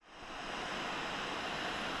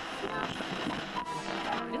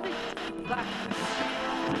Really? Black.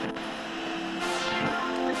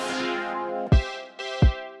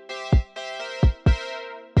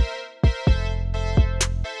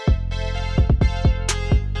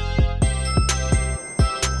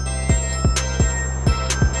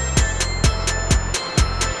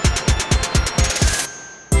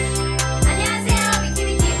 안녕하세요,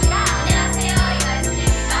 미키미키입니다. 안녕하세요,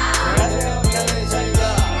 이가연입니다. 안녕하세요, 미나데샤입니다.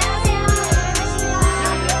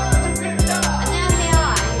 안녕하세요,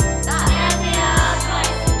 아이입니다. 안녕하세요,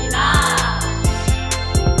 트와이스입니다.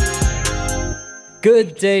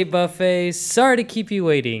 Good day, buffet. Sorry to keep you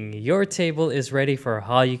waiting. Your table is ready for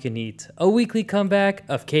All You Can Eat, a weekly comeback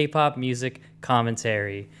of K-pop music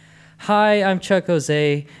commentary. Hi, I'm Chuck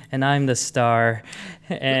Jose, and I'm the star.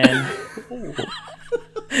 And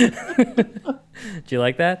do you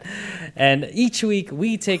like that? And each week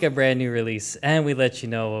we take a brand new release and we let you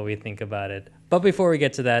know what we think about it. But before we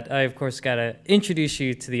get to that, I of course gotta introduce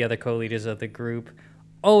you to the other co-leaders of the group.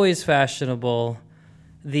 Always fashionable,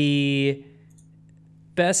 the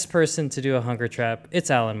best person to do a hunger trap. It's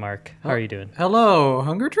Alan Mark. How are you doing? Hello,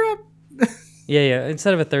 hunger trap? Yeah.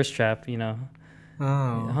 Instead of a thirst trap, a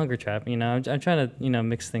Oh, hunger trap. I'm trying to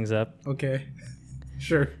mix things up. okay.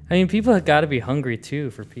 Sure. I mean, people have got to be hungry too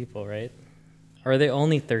for people, right? Or are they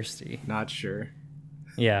only thirsty? Not sure.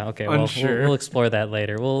 Yeah. Okay. Well, Unsure. we'll explore that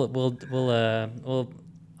later. We'll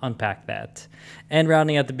unpack that. And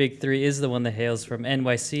rounding out the big three is the one that hails from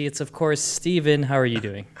NYC. It's of course Steven. How are you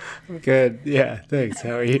doing? I'm good. Yeah, thanks.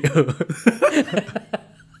 How are you?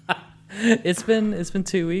 It's been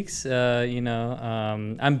 2 weeks.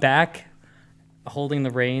 I'm back holding the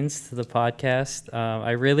reins to the podcast.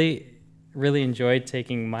 I really enjoyed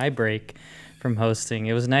taking my break from hosting.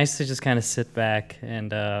 It was nice to just kind of sit back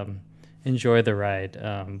and enjoy the ride.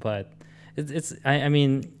 But I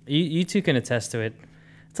mean, you two can attest to it.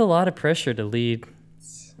 It's a lot of pressure to lead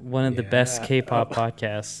one of the best Yeah. K-pop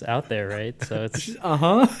podcasts out there, right? So it's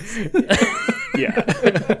Yeah.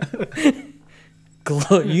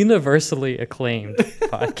 universally acclaimed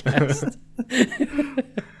podcast.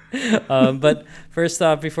 But first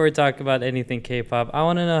off, before we talk about anything K-pop, I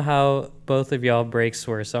want to know how both of y'all breaks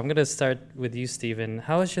were. So I'm going to start with you, Steven.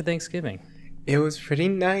 How was your Thanksgiving? It was pretty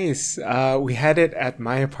nice. We had it at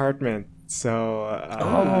my apartment. So,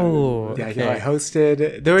 okay. I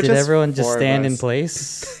hosted. There were Did just everyone just four of stand in us.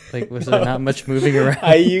 place? Like, was there not much moving around?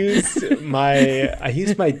 I used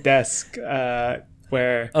my desk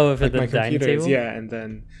where Oh, for like the my dining computers, table? yeah, and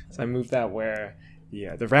then so I moved that where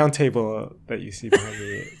the round table that you see behind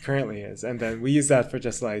me currently is, and then we use that for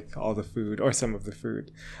just like all the food or some of the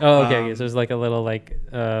food. Oh, okay. So there's like a little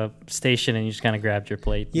station, and you just kind of grabbed your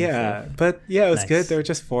plate. and Yeah, stuff. but yeah, it was Nice. good. There were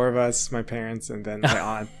just four of us, my parents, and then my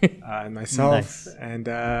aunt and myself. Nice. And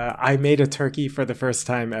I made a turkey for the first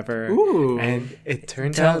time ever, Ooh. and it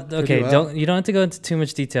turned out pretty Okay, well. you don't have to go into too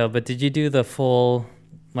much detail, but did you do the full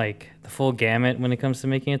gamut when it comes to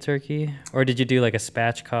making a turkey, or did you do like a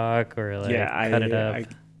spatchcock or like cut it up? I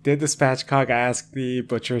did the spatchcock. I asked the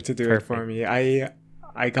butcher to do it for Perfect. me.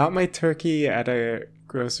 I got my turkey at a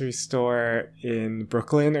grocery store in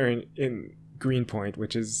Brooklyn or in Greenpoint,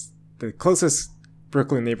 which is the closest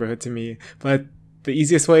Brooklyn neighborhood to me. But the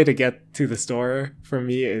easiest way to get to the store for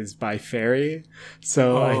me is by ferry.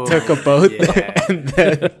 So I took a boat and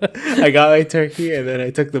then I got my turkey and then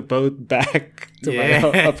I took the boat back to my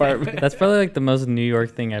apartment. That's probably like the most New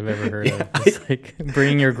York thing I've ever heard of. It's like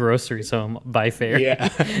bringing your groceries home by ferry. Yeah.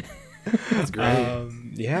 That's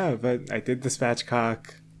great. But I did the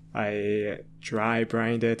spatchcock. I dry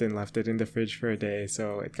brined it and left it in the fridge for a day,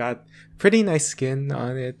 so it got pretty nice skin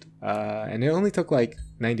on it, and it only took like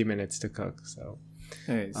 90 minutes to cook. So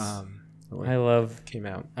Nice. I love. came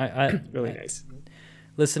out I really nice.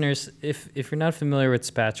 Listeners, if you're not familiar with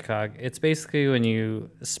spatchcock, it's basically when you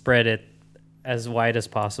spread it as wide as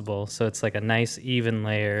possible, so it's like a nice even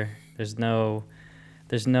layer. There's no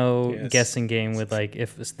Yes. guessing game with like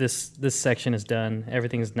if this section is done,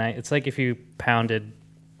 everything's nice. It's like if you pounded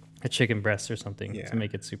a chicken breast or something Yeah. to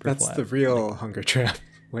make it super That's flat. the real hunger trap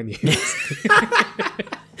when you.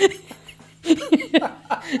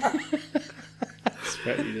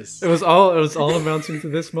 Spread, you just- It was all amounting to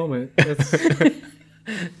this moment. It's,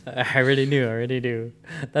 I already knew.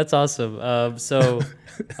 That's awesome.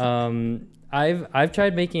 I've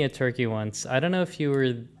tried making a turkey once. I don't know if you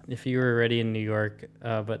were already in New York,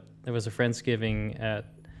 but there was a Friendsgiving at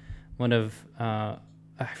one of I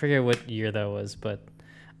forget what year that was, but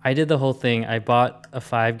I did the whole thing. I bought a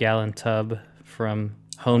 5-gallon tub from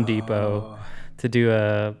Home Depot to do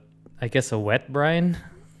a wet brine.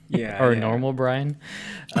 Yeah. Or a yeah. normal brine.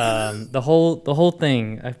 The whole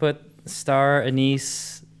thing. I put star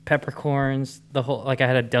anise, peppercorns, the whole like I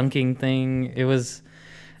had a dunking thing. There was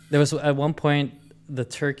at one point the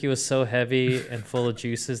turkey was so heavy and full of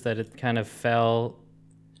juices that it kind of fell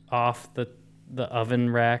off the oven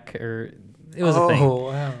rack, or it was a thing. Oh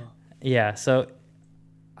wow. Yeah, so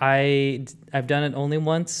I've done it only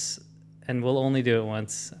once, and will only do it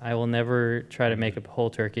once. I will never try to make a whole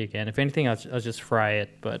turkey again. If anything, I'll just fry it.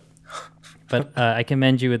 But I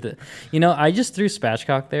commend you with the. I just threw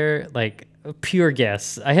spatchcock there, like a pure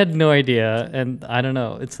guess. I had no idea, and I don't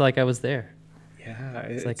know. It's like I was there. Yeah,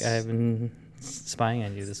 It's like I've been spying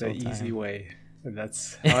on you this the whole time. easy way, and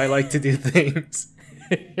that's how I like to do things.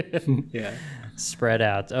 Yeah. Spread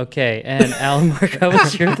out. Okay, and Alan Mark, how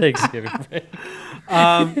was your Thanksgiving break?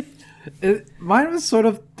 Mine was sort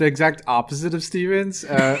of the exact opposite of Steven's.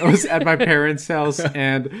 I was at my parents' house,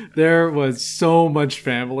 and there was so much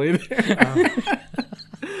family there.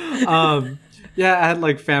 Yeah, I had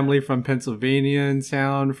like family from Pennsylvania in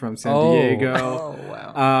town, from San Diego. Oh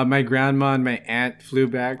wow. My grandma and my aunt flew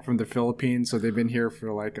back from the Philippines, so they've been here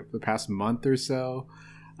for like the past month or so.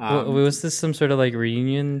 Was this some sort of like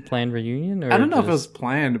planned reunion? Or I don't know if it just- was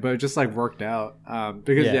planned, but it just like worked out.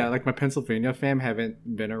 Because Yeah. yeah, like my Pennsylvania fam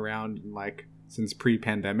haven't been around like since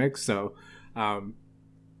pre-pandemic, so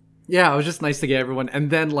yeah, it was just nice to get everyone. And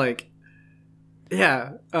then like,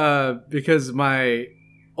 yeah, because my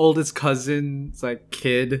oldest cousin's like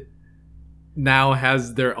kid now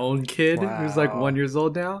has their own kid who's like Wow. 1 year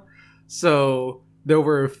old now, so there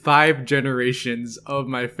were 5 generations of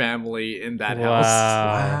my family in that house.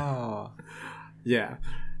 Wow. Yeah.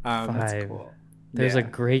 That's 5. cool. There's Yeah. a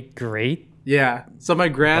great. Yeah. So my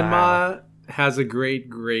grandma has a great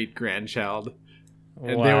grandchild, and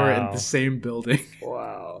they were in Wow. the same building.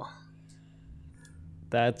 Wow.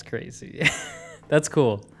 That's crazy. That's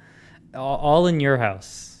cool. All in your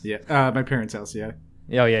house. Yeah. My parents' house. Yeah.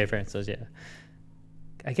 Oh yeah, your parents does. Yeah.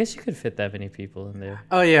 I guess you could fit that many people in there.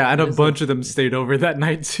 Oh yeah, and a Is bunch of them stayed over that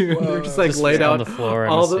night too. They were just like Just laid on out the floor,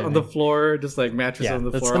 I'm all on the assuming. floor, just like mattress Yeah, on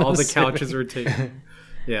the that's floor. what All I'm the assuming. couches were taken.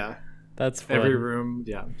 Yeah. That's fun. Every room.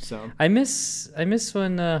 Yeah. So I miss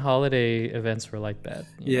when holiday events were like that.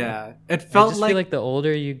 you know? yeah, it I felt just like, feel like the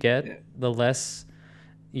older you get, Yeah. the less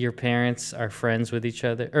your parents are friends with each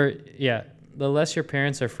other. Or yeah, the less your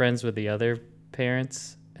parents are friends with the other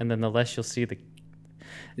parents, and then the less you'll see the.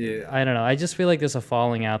 yeah. I don't know. I just feel like there's a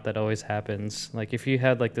falling out that always happens. Like if you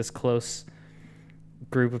had like this close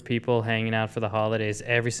group of people hanging out for the holidays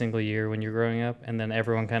every single year when you're growing up, and then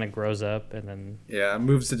everyone kind of grows up, and then Yeah,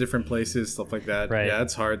 moves to different places, stuff like that. Right. Yeah,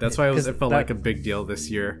 it's hard. That's why it 'Cause felt that- like a big deal this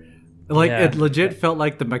year. Like Yeah. it legit felt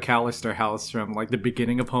like the McAllister house from like the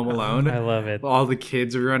beginning of Home Alone. I love it. All the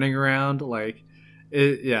kids are running around. Like,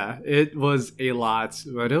 it was a lot,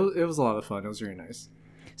 but it was a lot of fun. It was really nice.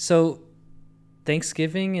 So,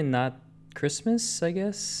 Thanksgiving and not Christmas, I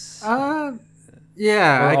guess.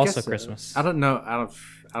 Yeah, Or I also guess so. Christmas. I don't know. I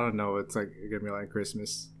don't know. It's like gonna be like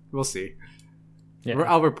Christmas. We'll see. Yeah.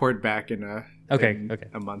 I'll report back in Okay, in okay.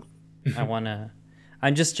 a month.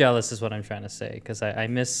 I'm just jealous, is what I'm trying to say, because I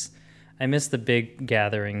miss the big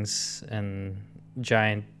gatherings and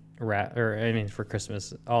giant for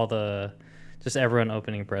Christmas, just everyone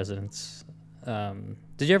opening presents.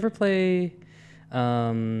 Did you ever play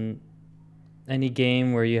any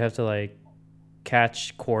game where you have to like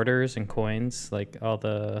catch quarters and coins, like all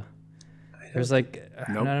the? There's like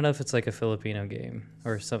Nope. I don't know if it's like a Filipino game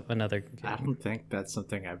or another I game. don't think that's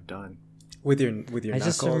something I've done. With your I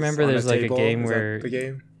just knuckles remember on there's like a table? game Is that where- the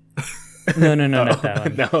game. No, not that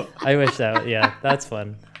one. No. I wish that. Yeah, that's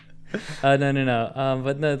fun. No.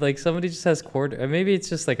 But no, like somebody just has quarter. Or maybe it's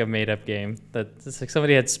just like a made-up game that it's like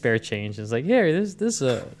somebody had spare change. It's like, here, this is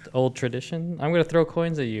a old tradition. I'm gonna throw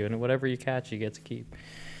coins at you, and whatever you catch, you get to keep.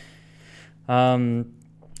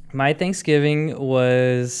 My Thanksgiving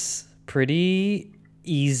was pretty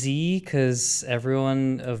easy because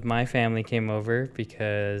everyone of my family came over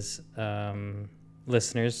because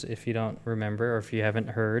listeners, if you don't remember or if you haven't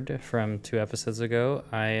heard from 2 episodes ago,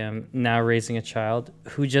 I am now raising a child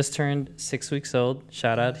who just turned 6 weeks old.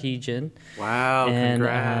 Shout out Heejin. Wow! And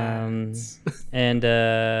Congrats.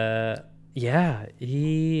 yeah,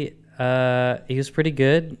 he was pretty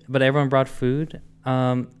good, but everyone brought food.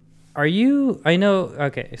 Are you? I know.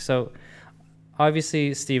 Okay, so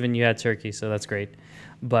obviously, Steven, you had turkey, so that's great.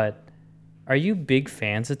 But are you big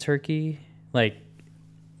fans of turkey? Like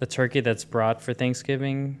the turkey that's brought for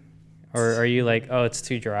Thanksgiving, or are you like, oh, it's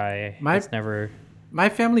too dry? It's never. My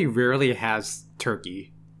family rarely has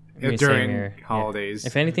turkey Me, same during here. Yeah. holidays.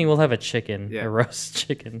 If anything, we'll have a chicken, Yeah. a roast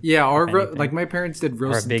chicken. Yeah, or if anything. like my parents did Or a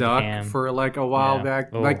roast big duck ham. for like a while Yeah. back.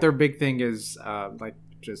 Oh. Like their big thing is like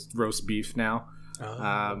just roast beef now.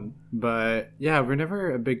 But yeah, we're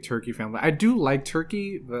never a big turkey family. I do like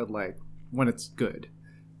turkey, but like when it's good,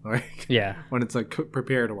 like Yeah. when it's like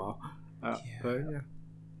prepared well. But yeah,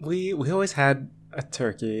 We always had a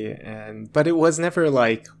turkey, but it was never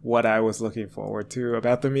like what I was looking forward to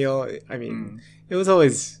about the meal. I mean, it was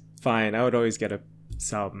always fine. I would always get a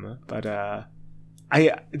some, but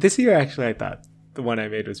I this year actually I thought the one I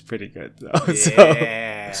made was pretty good though.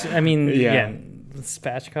 yeah. I mean, Yeah. yeah,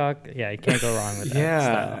 spatchcock. Yeah, you can't go wrong with that.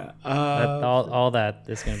 Yeah. style. All that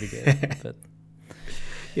is gonna be good. But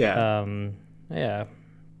Yeah. yeah.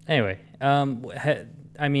 Anyway,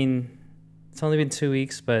 I mean, it's only been 2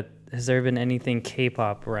 weeks, but has there been anything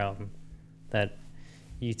K-pop realm that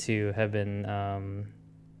you two have been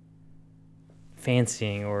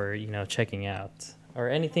fancying or checking out, or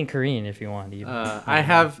anything Korean if you want? Even.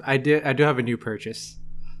 I do have a new purchase.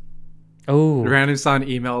 Oh, Random-san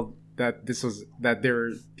emailed that they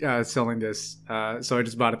were selling this, so I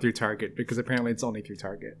just bought it through Target because apparently it's only through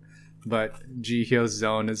Target. But Jihyo's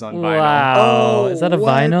Zone is on vinyl. wow! Oh, Is that a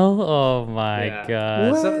what? vinyl? Oh my Yeah.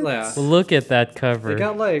 god! So, yeah. Look at that cover. They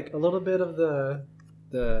got like a little bit of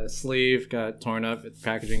the sleeve got torn up, it's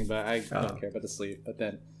packaging, but I don't care about the sleeve. But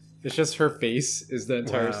then it's just her face is the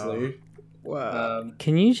entire Wow. sleeve. Wow.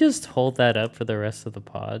 Can you just hold that up for the rest of the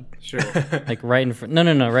pod? Sure. Like right in front? No,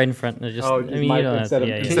 right in front. No, just. Oh, I mean, my- you don't have instead to. of-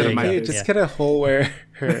 Yeah, instead there of you my go. Can you face. just Yeah. get a hole where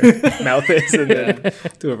her mouth is and then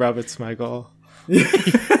do a Robert Smigel?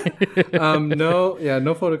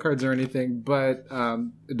 No photo cards or anything, but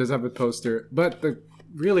it does have a poster. But the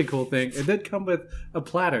really cool thing, it did come with a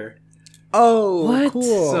platter, Oh, What?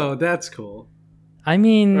 cool. so that's cool. I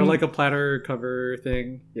mean, Or like a platter cover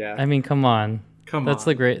thing. Yeah, I mean, come on. come That's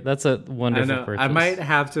on. That's a I wonderful know. purchase. I might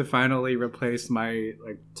have to finally replace my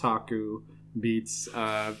like Taku Beats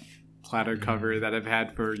platter cover that I've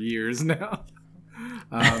had for years now.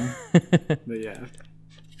 But yeah,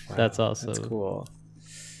 Wow, That's also That's cool.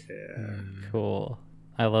 yeah, cool.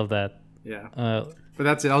 I love that. yeah. Uh, But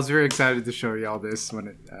that's it. I was very excited to show y'all this when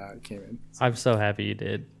it came in. I'm so happy you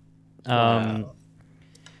did. Wow.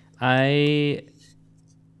 I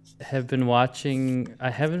have been watching. I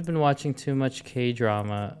haven't been watching too much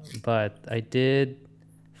K-drama, but I did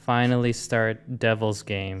finally start Devil's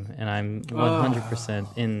Game, and I'm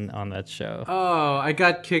 100% in on that show. Oh, I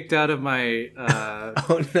got kicked out of my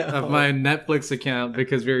Oh no. of my Netflix account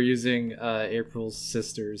because we were using April's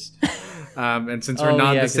sisters, and since we're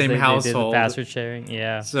not in the 'cause same they did the household, password sharing.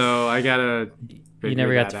 Yeah, so I gotta. you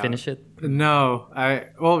never got to finish it. No,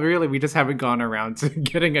 really we just haven't gone around to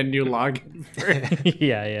getting a new login for it.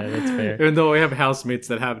 yeah, that's fair. Even though we have housemates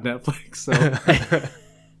that have Netflix, so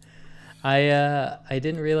I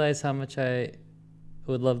didn't realize how much I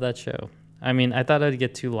would love that show. I mean, I thought I'd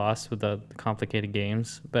get too lost with the complicated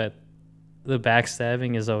games, but the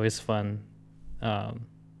backstabbing is always fun,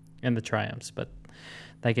 and the triumphs. But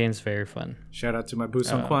that game's very fun. shout out to my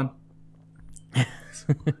Busung Kwan.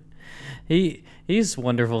 He's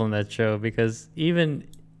wonderful in that show because even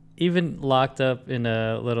locked up in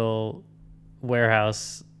a little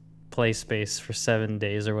warehouse play space for 7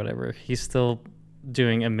 days or whatever, he's still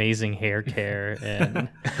doing amazing hair care and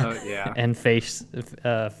Oh yeah, and face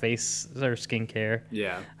or skincare.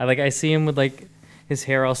 yeah. I see him with like his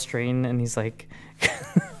hair all straightened and he's like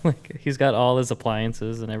like he's got all his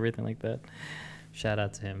appliances and everything like that. Shout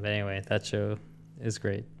out to him. But anyway, that show is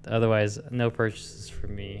great. Otherwise, no purchases for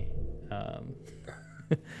me.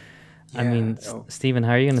 I mean, oh. Steven,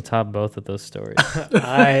 how are you going to top both of those stories?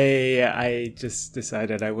 I just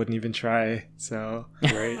decided I wouldn't even try. So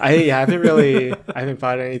I haven't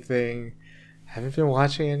bought anything, haven't been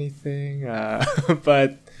watching anything.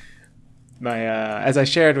 But my as I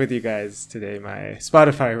shared with you guys today, my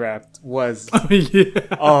Spotify Wrapped was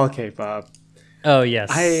Yeah. all K-pop. Oh, yes.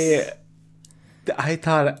 I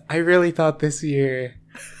really thought this year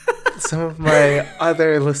some of my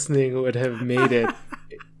other listening would have made it.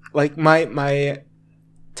 Like my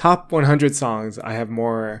top 100 songs, I have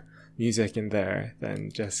more music in there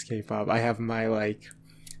than just K-pop. I have the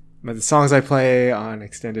songs I play on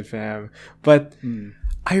Extended Fam, but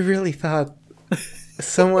I really thought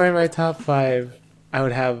somewhere in my top 5 I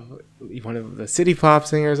would have one of the city pop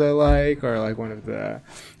singers I like, or like one of the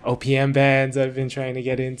OPM bands I've been trying to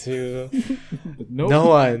get into. Nope. No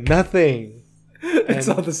one, nothing. It's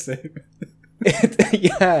And- all the same.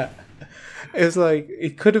 Yeah. It was like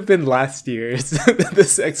it could have been last year's,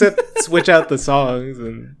 except switch out the songs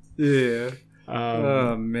and. Yeah. Um,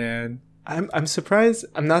 Oh man. I'm surprised.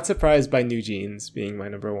 I'm not surprised by New Jeans being my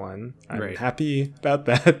number one. I'm Right. happy about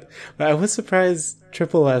that, but I was surprised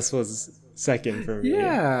Triple S was second for me.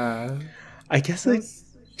 Yeah. I guess I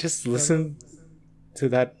just listened to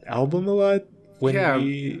that album a lot when Yeah.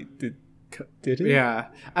 we did it. Yeah.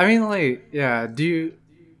 I mean, like, yeah. Do you?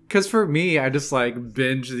 Because for me, I just like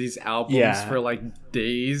binge these albums Yeah. for like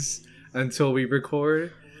days until we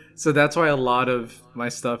record. So that's why a lot of my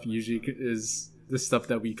stuff usually is the stuff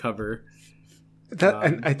that we cover.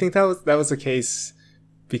 And I think that was the case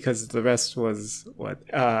because the rest was what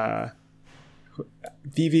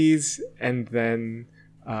VV's and then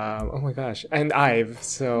oh my gosh, and Ive.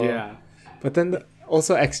 So Yeah. but then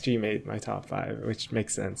also XG made my top 5, which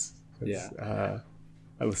makes sense. 'Cause, Yeah.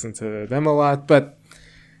 I listened to them a lot, but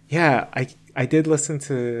yeah, I did listen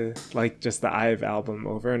to like just the Ive album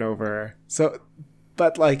over and over. So,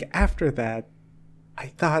 but like after that, I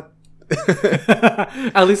thought.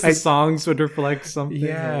 At least the songs would reflect something.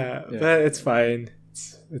 Yeah, right? but it's fine.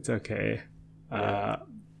 It's okay. Yeah.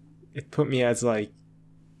 It put me as like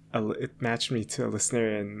it matched me to a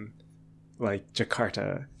listener in like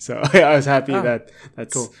Jakarta, so I was happy that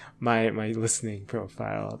that's cool. my listening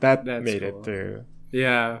profile that That's made cool. it through.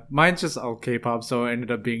 Yeah, mine's just all K-pop, so it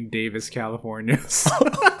ended up being Davis, California.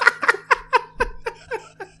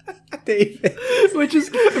 David. Which is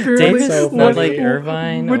apparently Davis, so not funny. like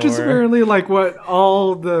Irvine, which is or- apparently like what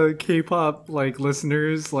all the K-pop like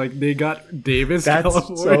listeners like they got Davis, That's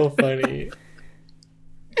California. so funny.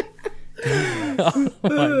 Oh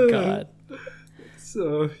my god.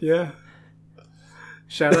 So yeah.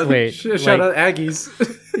 Shout out, Wait, shout out Aggies.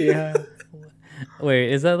 Yeah.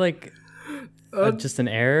 Wait, is that like just an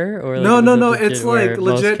error, or like, No, is no, it no. legit It's where like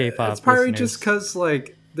most legit. K-pop It's probably listeners- just because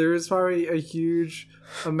like there is probably a huge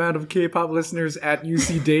amount of K-pop listeners at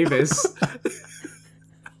UC Davis.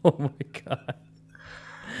 Oh my god.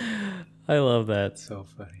 I love that. So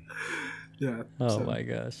funny. Yeah. Oh so- my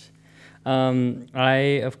gosh.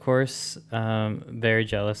 I, of course, very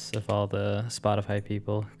jealous of all the Spotify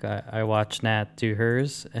people. I watch Nat do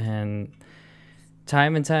hers, and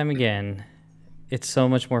time again, it's so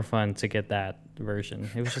much more fun to get that version.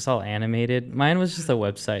 It was just all animated. Mine was just a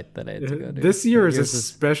website that I had to go to. This year is Yours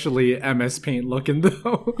especially MS Paint looking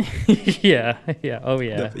though. yeah, oh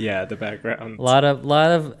yeah. The background. A lot of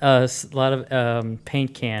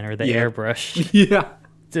paint can or the Yeah. airbrush Yeah.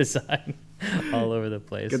 design all over the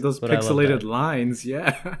place. Get those But I love pixelated that. lines.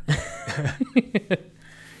 Yeah.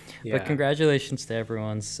 Yeah. But congratulations to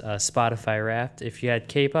everyone's Spotify Wrapped. If you had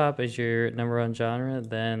K-pop as your number one genre,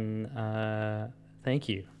 then thank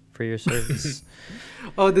you for your service.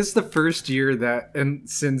 Oh, this is the first year that, and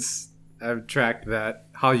since I've tracked that,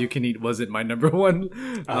 How You Can Eat wasn't my number one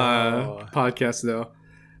podcast though,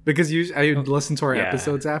 because I would listen to our Yeah.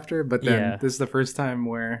 episodes after, but then Yeah. this is the first time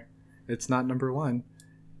where it's not number one.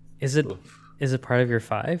 Is it part of your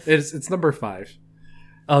 5? It's number 5.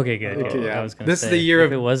 Okay, good. Okay, good. yeah. I was gonna This say, is the year if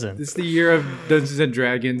of it wasn't. This is the year of Dungeons and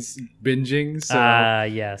Dragons binging. So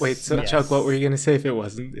Yes. Wait, so yes. Chuck, what were you gonna say if it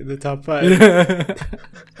wasn't in the top 5?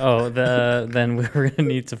 Oh, then we were gonna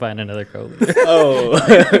need to find another co-leader. Oh,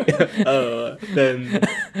 oh, then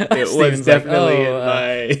it was Steven's like, definitely "Oh,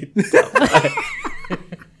 in my top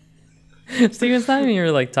 5. Steven's not even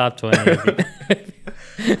your like top 20. I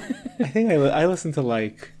think I listened to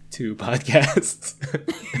like 2 podcasts.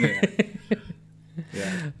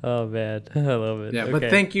 yeah. Oh man, I love it. Yeah, Okay. but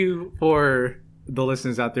thank you for the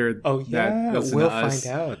listeners out there. Oh yeah, that listen we'll to us.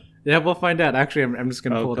 find out. Yeah, we'll find out. Actually, I'm just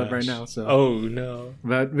gonna Oh, pull it up right gosh. now. So, Oh no,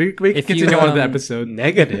 but we can If you, continue on with the um, episode.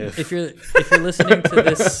 negative. if you're listening to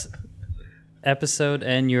this episode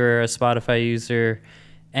and you're a Spotify user,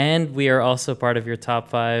 and we are also part of your top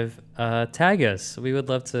 5, tag us. We would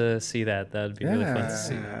love to see that. That would be really fun to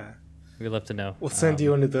see. Yeah. We'd love to know. We'll send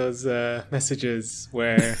you one of those messages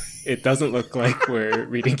where it doesn't look like we're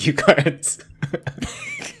reading cue cards.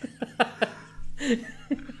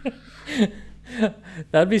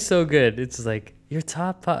 That'd be so good. It's like your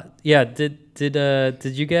top. Yeah. Did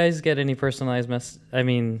you guys get any personalized I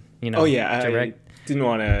mean, Oh yeah, direct. I didn't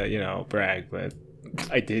want to you brag, but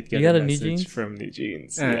I did get You got a a New message Jeans? from New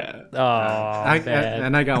Jeans. Yeah. Yeah. Oh, man.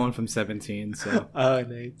 And I got one from 17. So Oh,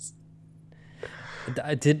 nice.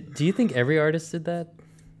 Do you think every artist did that?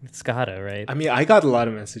 It's gotta, right? I mean, I got a lot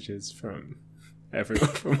of messages from everyone,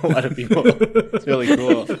 from a lot of people. It's really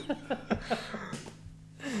cool.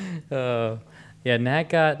 Oh, yeah. Nat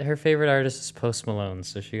got her favorite artist is Post Malone,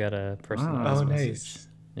 so she got a personalized Oh, message. nice.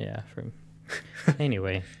 Yeah. From.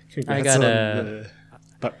 Anyway, Congrats got on a-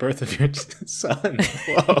 the birth of your son.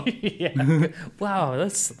 Whoa. yeah. Wow,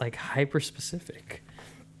 that's like hyper specific.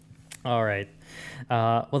 All right.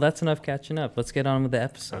 Well, that's enough catching up. Let's get on with the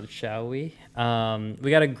episode, shall we?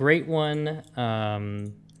 We got a great one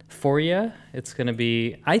for you. It's going to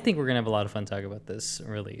be, I think we're going to have a lot of fun talking about this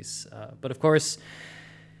release. But of course,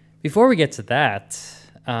 before we get to that,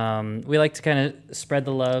 We like to kind of spread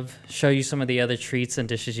the love, show you some of the other treats and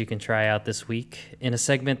dishes you can try out this week in a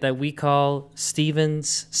segment that we call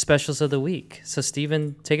Steven's Specials of the Week. So,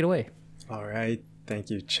 Steven, take it away. All right. Thank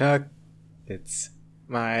you, Chuck. It's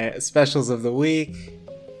my specials of the week.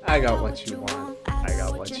 I got what you want. I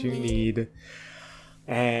got what you need.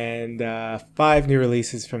 And 5 new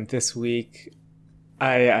releases from this week.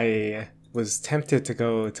 I was tempted to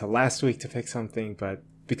go to last week to pick something, but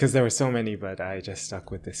because there were so many, but I just stuck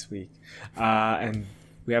with this week. And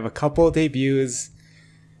we have a couple debuts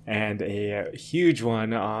and a huge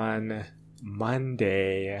one on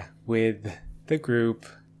Monday with the group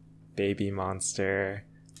Baby Monster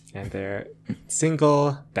and their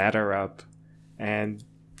single Batter Up. And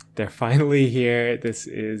they're finally here. This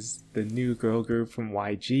is the new girl group from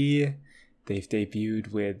YG. They've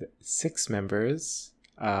debuted with 6 members.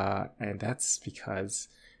 And that's because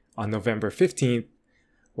on November 15th,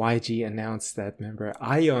 YG announced that member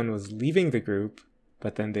Taeyeon was leaving the group,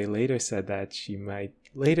 but then they later said that she might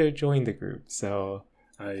later join the group. So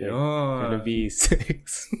there's going to be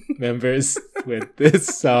 6 members with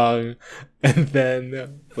this song, and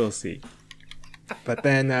then we'll see. But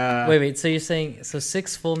then... Wait. So you're saying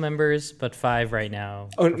 6 full members, but 5 right now?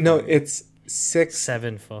 Oh, no, it's 6.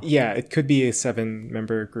 7 full. Yeah, it could be a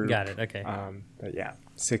 7-member group. Got it, okay. But yeah,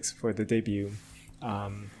 6 for the debut.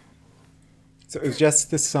 So it was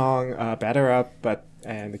just this song, Batter Up,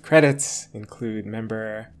 and the credits include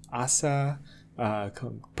member Asa,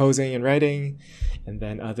 composing and writing, and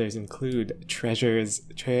then others include Treasure's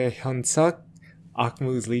Taeyeon,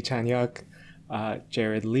 Akmu's Lee Chan-hyuk,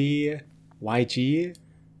 Jared Lee, YG,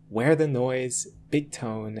 Where the Noise, Big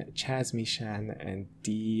Tone, Chaz Mishan, and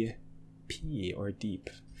DP or Deep.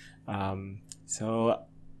 So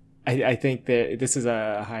I think that this is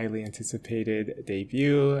a highly anticipated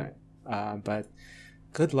debut, but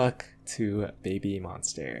good luck to Baby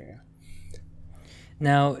Monster.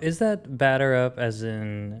 Now, is that batter up as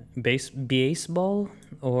in baseball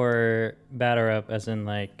or batter up as in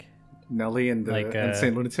like Nelly and the Like,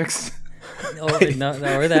 Insane Lunatics. no,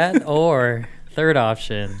 or that, or third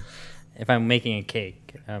option, if I'm making a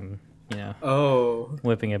cake, Oh.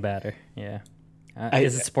 whipping a batter. Yeah. I-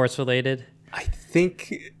 Is it sports related? I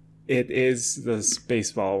think it is the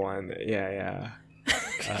baseball one. Yeah.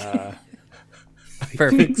 I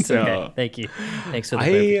Perfect. think so. Okay. Thank you. Thanks for the I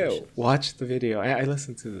clarification. watched the video. I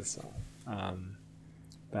listened to the song.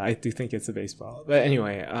 But I do think it's a baseball. But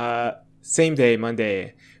anyway, same day,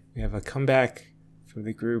 Monday, we have a comeback from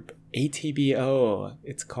the group ATBO.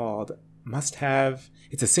 It's called Must Have.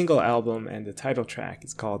 It's a single album, and the title track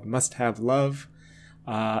is called Must Have Love.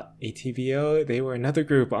 ATBO, they were another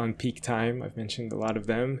group on Peak Time. I've mentioned a lot of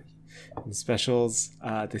them in specials.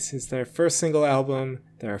 This is their first single album.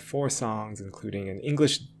 There are 4 songs, including an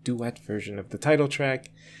English duet version of the title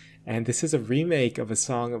track. And this is a remake of a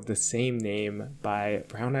song of the same name by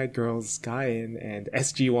Brown Eyed Girls' Gain and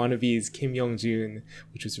SG Wannabes' Kim Young-jun,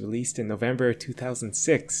 which was released in November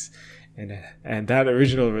 2006. And that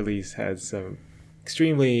original release has some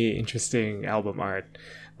extremely interesting album art.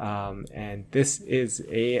 And this is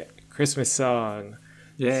a Christmas song.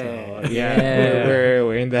 Yeah. So, yeah.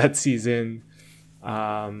 We're in that season.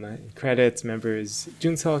 Credits, members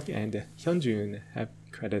Junseok and Hyunjun have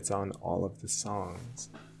credits on all of the songs.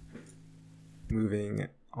 Moving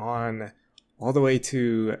on all the way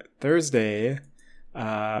to Thursday,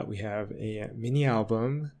 we have a mini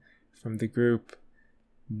album from the group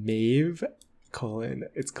Mave,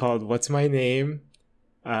 it's called What's My Name,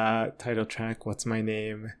 title track What's My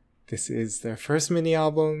Name. This is their first mini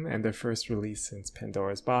album and their first release since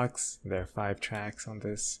Pandora's Box. There are 5 tracks on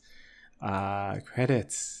this.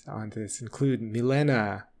 Credits on this include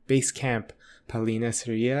Milena, Basecamp, Paulina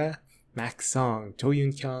Surya, Max Song, Jo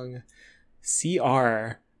Yoon Kyung,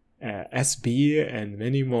 CR, SB, and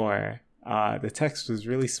many more. The text was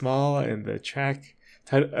really small in the track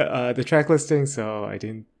listing, so I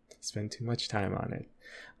didn't spend too much time on it.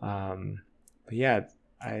 But yeah,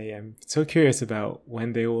 I am so curious about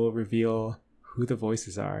when they will reveal who the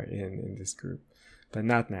voices are in this group, but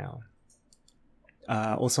not now.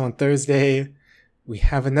 Also on Thursday, we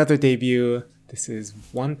have another debut. This is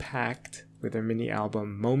One Pact with their mini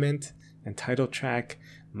album Moment and title track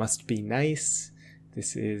Must Be Nice.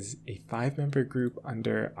 This is a 5-member group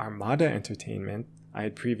under Armada Entertainment. I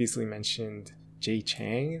had previously mentioned Jay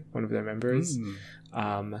Chang, one of their members.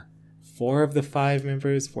 4 of the 5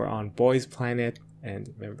 members were on Boys Planet,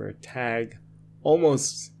 and member Tag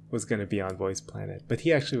almost was going to be on Boys Planet, but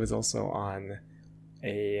he actually was also on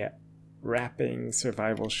a rapping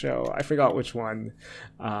survival show. I forgot which one.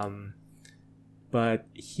 but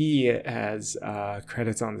he has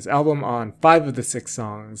credits on this album on 5 of the 6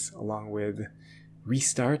 songs, along with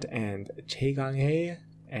Restart and Chaeganghae,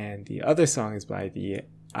 and the other song is by the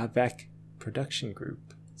Avec production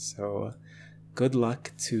group. So good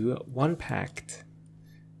luck to One Pact.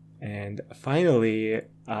 And finally,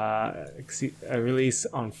 a release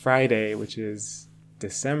on Friday, which is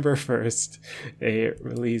December 1st, a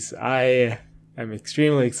release I am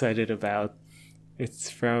extremely excited about.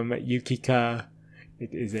 It's from Yukika.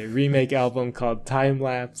 It is a remake album called Time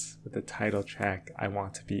Lapse with the title track I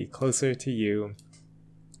Want to Be Closer to You.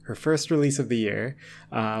 Her first release of the year.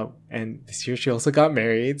 And this year she also got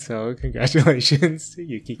married, so congratulations to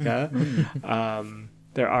Yukika.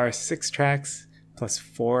 There are 6 tracks plus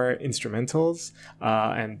 4 instrumentals,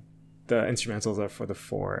 and the instrumentals are for the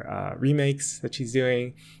 4 remakes that she's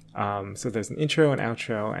doing. So there's an intro and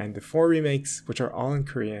outro, and the 4 remakes, which are all in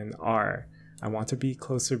Korean, are I Want to Be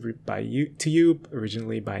Closer to You,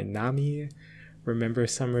 originally by Nami, Remember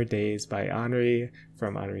Summer Days by Anri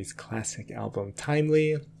from Anri's classic album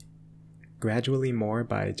Timely, Gradually More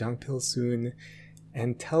by Jang Pil-soon,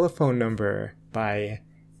 and Telephone Number by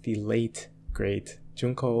the late, great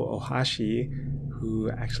Junko Ohashi,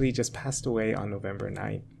 who actually just passed away on November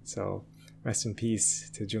 9th. So rest in peace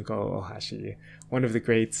to Junko Ohashi, one of the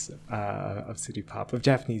greats of city pop, of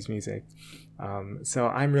Japanese music. So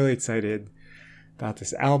I'm really excited about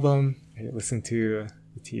this album. I listened to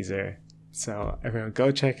the teaser. So everyone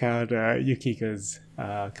go check out Yukika's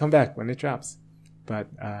comeback when it drops. But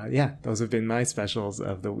yeah, those have been my specials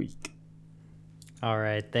of the week. All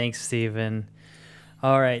right. Thanks, Steven.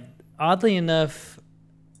 All right. Oddly enough,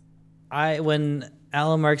 when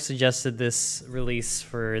Alan Mark suggested this release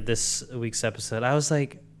for this week's episode, I was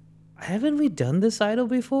like, haven't we done this idol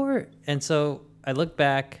before? And so I looked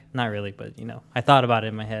back, not really, but I thought about it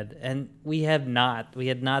in my head, and we had not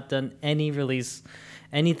done any release,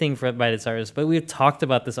 anything by this artist, but we've talked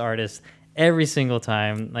about this artist every single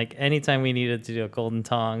time. Like anytime we needed to do a Golden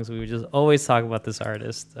Tongs, we would just always talk about this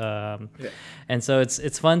artist. And so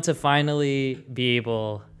it's fun to finally be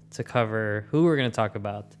able to cover who we're going to talk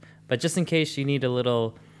about. But just in case you need a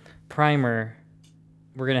little primer,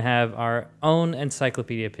 we're going to have our own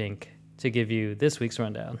Encyclopedia Pink to give you this week's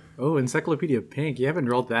rundown. Oh, Encyclopedia Pink. You haven't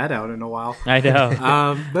rolled that out in a while. I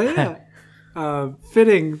know. But yeah,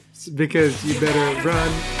 fitting, because you better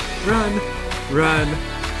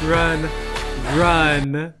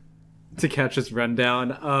run to catch this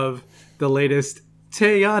rundown of the latest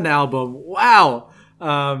Taeyeon album. Wow. We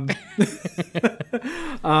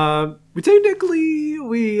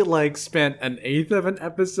spent an eighth of an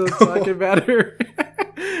episode talking about her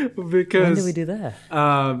because When did we do that?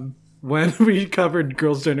 When we covered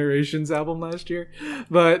Girls' Generation's album last year.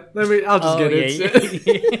 But I'll just get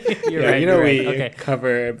it. You're right. We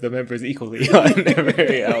cover the members equally on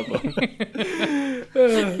every album.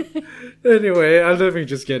 Anyway, let me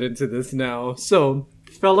just get into this now. So,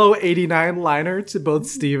 fellow 89 liner to both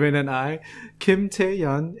Steven and I, Kim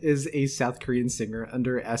Taeyeon is a South Korean singer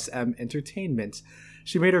under SM Entertainment.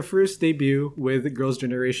 She made her first debut with Girls'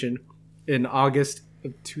 Generation in August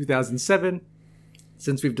of 2007.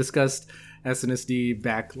 Since we've discussed SNSD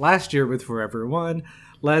back last year with Forever One,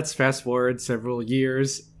 let's fast forward several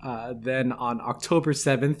years. Then on October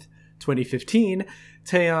 7th, 2015,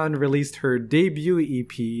 Taeyeon released her debut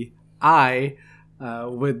EP, I,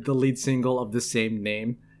 with the lead single of the same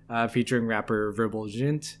name, featuring rapper Verbal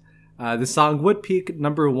Jint. The song would peak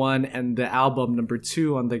 #1 and the album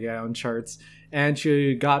 #2 on the Gaon charts, and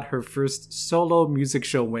she got her first solo music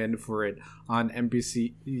show win for it on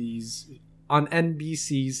NBC's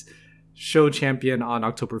Show Champion on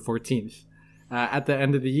October 14th. At the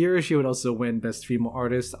end of the year, she would also win Best Female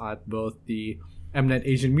Artist at both the Mnet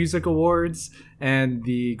Asian Music Awards and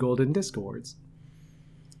the Golden Disc Awards.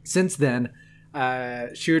 Since then,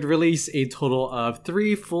 she would release a total of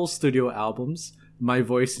 3 full studio albums: My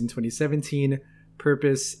Voice in 2017,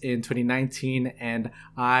 Purpose in 2019, and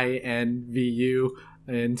INVU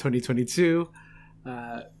in 2022.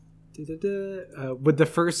 With the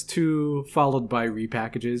first 2 followed by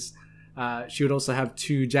repackages. She would also have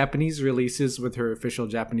 2 Japanese releases with her official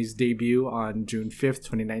Japanese debut on June 5th,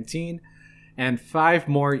 2019, and 5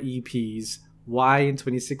 more EPs: Why in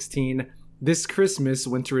 2016, This Christmas,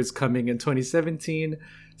 Winter is Coming in 2017,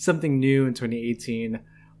 Something New in 2018,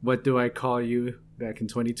 What Do I Call You back in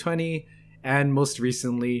 2020, and most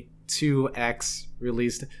recently 2X,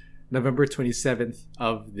 released November 27th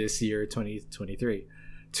of this year, 2023.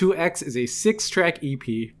 2X is a 6-track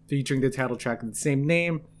EP featuring the title track of the same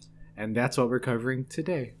name, and that's what we're covering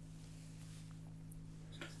today.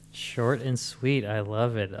 Short and sweet. I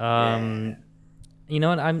love it. you know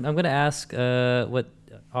what? I'm gonna ask what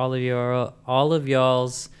all of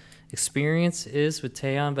y'all's experience is with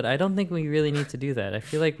Taeyeon, but I don't think we really need to do that. I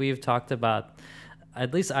feel like we've talked about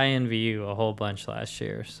at least INVU a whole bunch last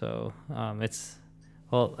year, so it's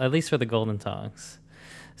well, at least for the Golden Tongs.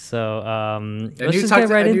 So let's just get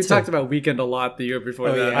right into you talked it. about Weekend a lot the year before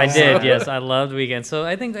Oh, that. yeah. I did, so- yes, I loved Weekend. So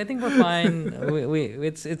I think we're fine. we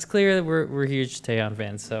it's clear that we're huge Taeyeon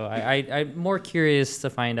fans. So I'm more curious to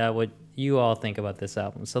find out what you all think about this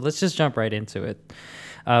album. So let's just jump right into it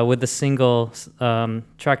with the single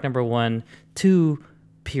track number 1, 2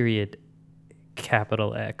 period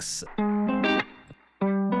capital X.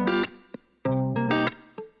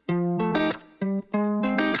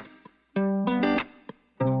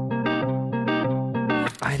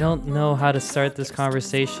 I don't know how to start this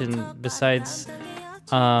conversation besides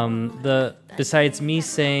besides me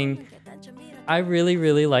saying I really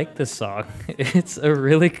really like this song. It's a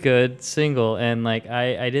really good single, and like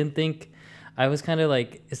I didn't think, I was kind of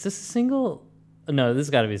like, is this a single? No, this has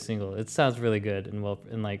got to be a single. It sounds really good and well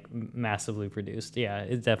and like massively produced. Yeah,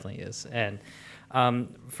 it definitely is. And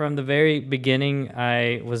from the very beginning,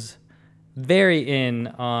 I was very in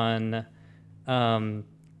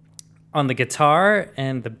on the guitar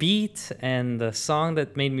and the beat and the song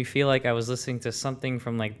that made me feel like I was listening to something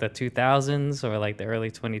from like the 2000s or like the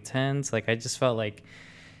early 2010s. Like I just felt like,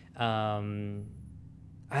 I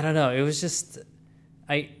don't know. It was just,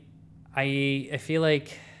 I feel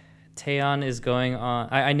like Taeyeon is going on.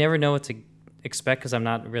 I never know what to expect because I'm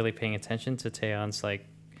not really paying attention to Taeyeon's like,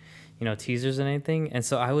 teasers and anything. And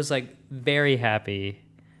so I was like very happy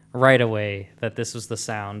right away that this was the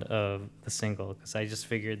sound of the single, because I just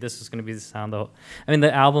figured this was going to be the sound.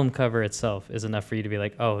 The album cover itself is enough for you to be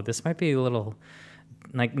like, oh, this might be a little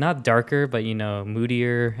like not darker, but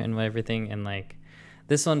moodier and everything. And like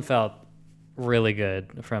this one felt really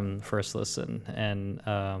good from first listen. And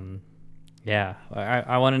yeah,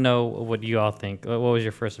 I want to know what you all think. What was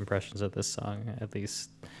your first impressions of this song, at least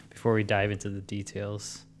before we dive into the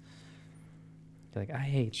details? You're like, I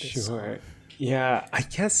hate this song. Sure. Yeah, I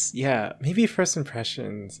guess, maybe first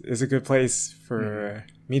impressions is a good place for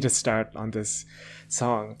me to start on this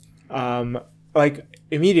song. Like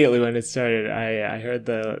immediately when it started, I heard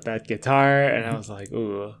that guitar and I was like,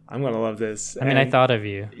 ooh, I'm gonna love this. I thought of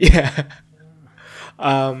you. Yeah.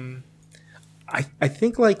 I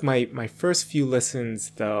think like my first few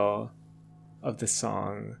listens though of the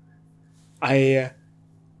song, I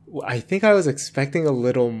think I was expecting a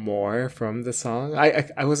little more from the song.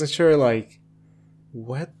 I wasn't sure like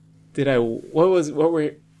what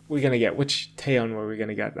were we gonna get? Which Taeyeon were we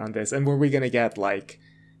gonna get on this? And were we gonna get like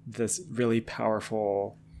this really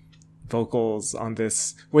powerful vocals on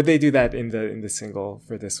this? Would they do that in the single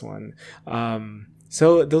for this one?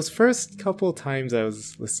 So those first couple times I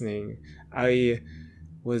was listening, I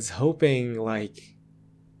was hoping like,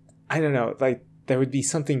 I don't know, like there would be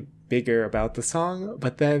something bigger about the song,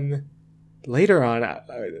 but then later on,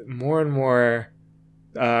 more and more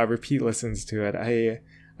repeat listens to it,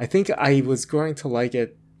 I think I was going to like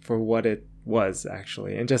it for what it was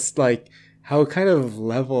actually, and just like how kind of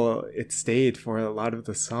level it stayed for a lot of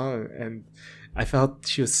the song, and I felt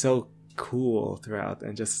she was so cool throughout,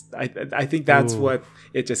 and just I think that's what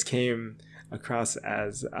it just came across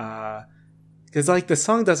as, because like the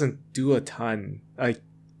song doesn't do a ton like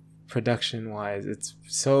production wise. It's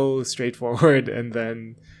so straightforward, and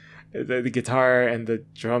then the guitar and the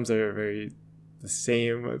drums are very the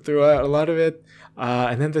same throughout a lot of it,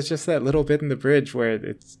 and then there's just that little bit in the bridge where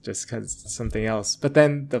it's just because something else, but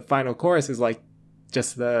then the final chorus is like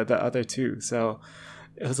just the other two. So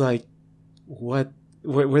it was like, what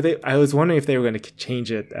were they? I was wondering if they were going to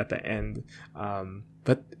change it at the end,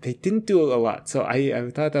 but they didn't do a lot. So I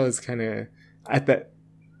thought that was kind of at that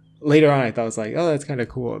later on. I thought it was like, oh, that's kind of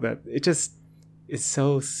cool that it just is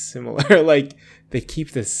so similar. Like they keep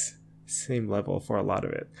this same level for a lot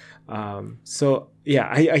of it. So yeah,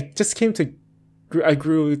 I just I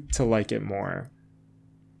grew to like it more.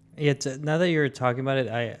 Yeah, now that you're talking about it,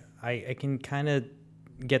 I can kind of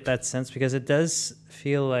get that sense, because it does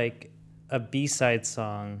feel like a B-side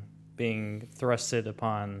song being thrusted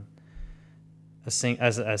upon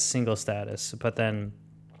as a single status. But then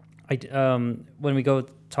when we go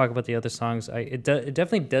talk about the other songs, it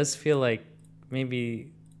definitely does feel like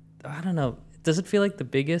maybe, I don't know, does it feel like the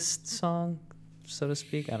biggest song, so to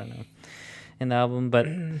speak? I don't know, in the album, but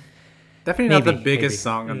Definitely not the biggest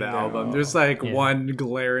song on the No. album. There's like Yeah. one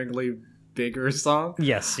glaringly bigger song.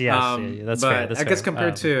 yes, yeah, that's but fair. That's I guess fair.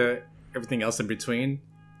 compared to everything else in between,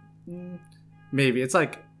 maybe it's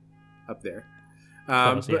like up there.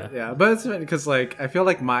 Close, But it's because like I feel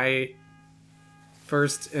like my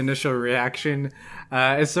first initial reaction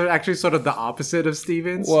is actually sort of the opposite of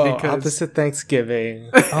Steven's. Well, because opposite Thanksgiving.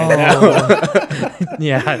 Oh,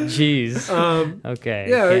 yeah. Jeez. Okay.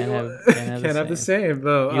 yeah, Can't have the same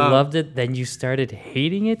though. You loved it, then you started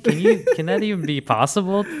hating it. Can that even be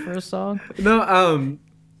possible for a song? No,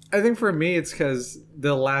 I think for me it's because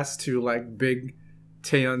the last two like big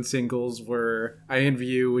Taeyeon singles were I Envy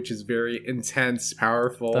You, which is very intense,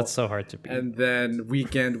 powerful. That's so hard to beat. And then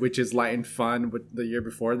Weekend, which is light and fun with the year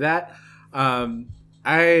before that.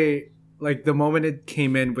 I like the moment it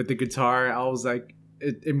came in with the guitar, I was like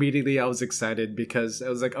immediately I was excited because I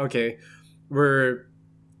was like, okay, we're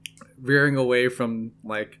veering away from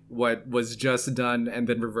like what was just done and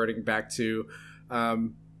then reverting back to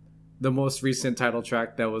the most recent title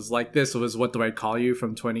track that was like this was What Do I Call You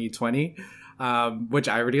from 2020, which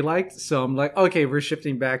I really liked. So I'm like, okay, we're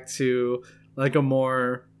shifting back to like a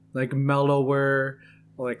more like mellower,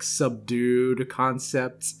 like subdued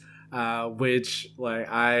concept, which like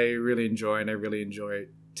I really enjoy, and I really enjoy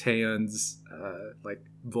Taeyeon's like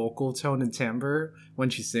vocal tone and timbre when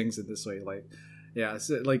she sings it this way. Like, yeah,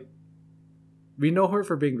 so, like we know her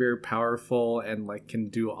for being very powerful and like can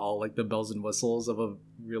do all like the bells and whistles of a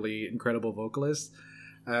really incredible vocalist.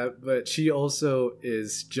 But she also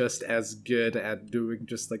is just as good at doing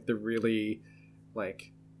just like the really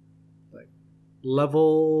like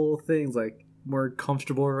level things, like more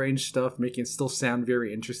comfortable range stuff, making it still sound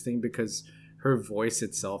very interesting because her voice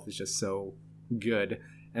itself is just so good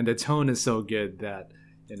and the tone is so good that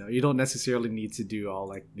you don't necessarily need to do all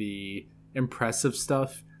like the impressive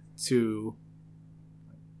stuff to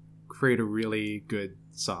create a really good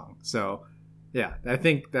song. So yeah, I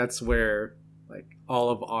think that's where like all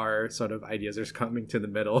of our sort of ideas are coming to the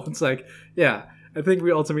middle. It's like, yeah, I think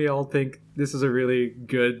we ultimately all think this is a really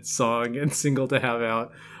good song and single to have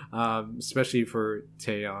out, especially for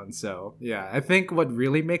Taeyeon. So yeah, I think what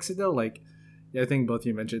really makes it though, like, yeah, I think both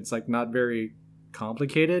you mentioned, it's like not very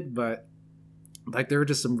complicated, but like there are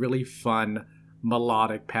just some really fun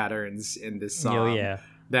melodic patterns in this song. Oh yeah.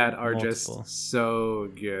 That are Multiple. just so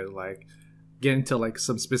good. Like get into like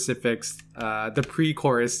some specifics. The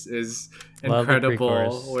pre-chorus is Love the incredible,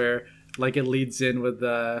 pre-chorus. where like it leads in with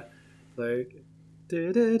the like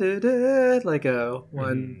like a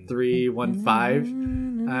 1-3-1-5,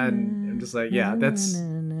 and I'm just like, yeah, that's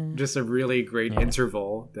just a really great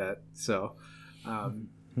interval. That so,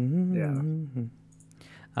 yeah.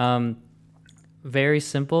 Very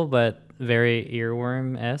simple but very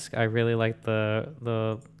earworm-esque. I really like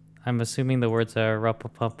the I'm assuming the words are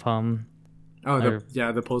rup-pum-pum. Oh, Or-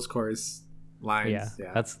 the post-chorus lines. Yeah,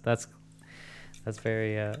 Yeah, that's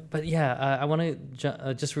very but yeah, I want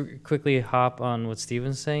to just quickly hop on what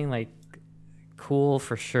Steven's saying. Like cool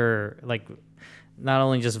for sure, like not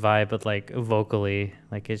only just vibe but like vocally,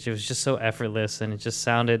 like it was just so effortless and it just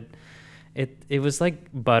sounded it was like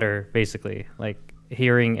butter basically. Like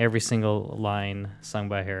hearing every single line sung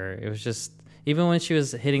by her, it was just, even when she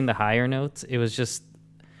was hitting the higher notes, it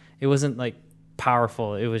wasn't like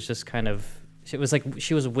powerful, it was just kind of, it was like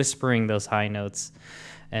she was whispering those high notes,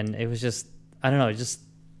 and it was just, I don't know, it just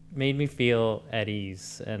made me feel at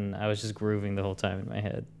ease, and I was just grooving the whole time in my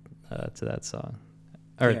head to that song,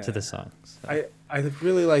 or to the song. So. I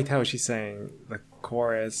really liked how she sang the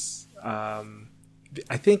chorus. I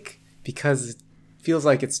think because it feels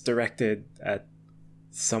like it's directed at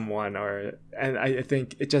someone, and I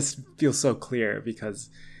think it just feels so clear because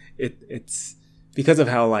it's because of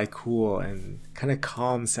how like cool and kind of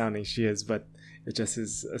calm sounding she is, but it just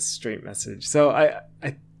is a straight message. So I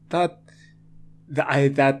thought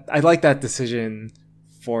that I like that decision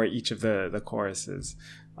for each of the choruses.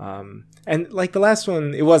 And like the last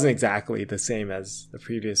one, it wasn't exactly the same as the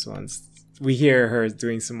previous ones. We hear her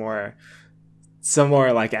doing some more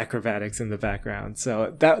like acrobatics in the background,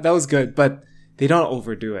 so that was good, but they don't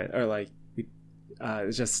overdo it, or like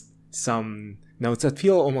it's just some notes that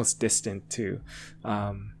feel almost distant too.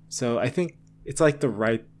 So I think it's like the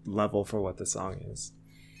right level for what the song is.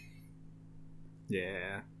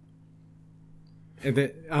 Yeah. And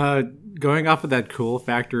then, going off of that cool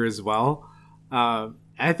factor as well,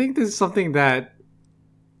 I think this is something that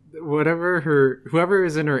whoever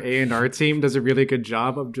is in her A&R team does a really good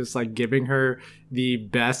job of just like giving her the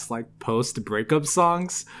best like post breakup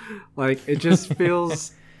songs. Like it just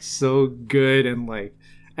feels so good, and like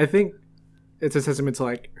I think it's a testament to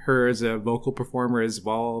like her as a vocal performer as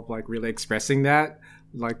well, like really expressing that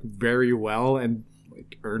like very well and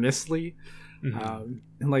like earnestly. Mm-hmm.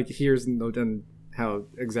 And like here's done how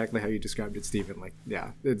you described it, Stephen. Like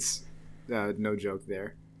yeah, it's no joke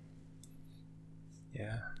there.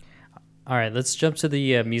 Yeah. All right, let's jump to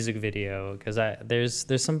the music video because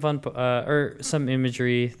there's some fun or some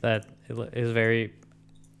imagery that is very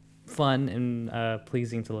fun and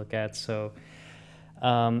pleasing to look at. So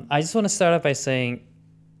I just want to start off by saying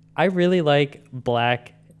I really like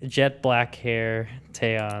jet black hair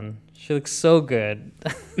Taeyeon. She looks so good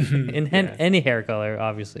in Yeah. any hair color,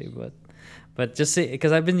 obviously, but just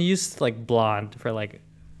because I've been used to like blonde for like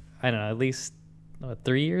I don't know at least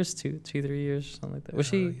 3 years, 3 years, something like that.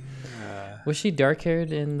 Was she dark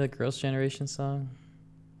haired in the Girls' Generation song?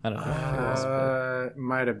 I don't know. If she was, but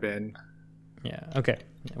Might have been. yeah. Okay.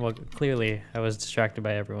 Well, clearly I was distracted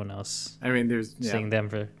by everyone else I mean, there's seeing them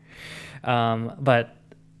for. But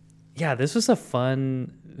yeah, this was a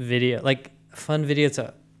fun video. Like fun video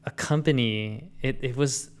to accompany. It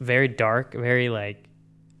was very dark, very like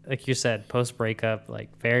you said, post breakup,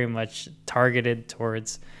 like very much targeted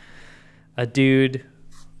towards a dude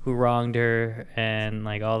who wronged her and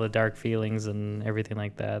like all the dark feelings and everything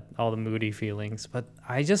like that, all the moody feelings. But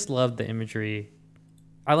I just loved the imagery.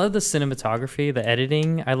 I love the cinematography, the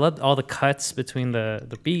editing. I loved all the cuts between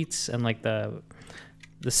the beats and like the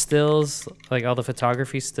stills, like all the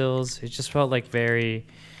photography stills. It just felt like very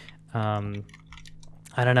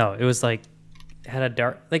I don't know. It was like it had a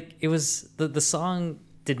dark like it was the song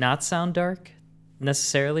did not sound dark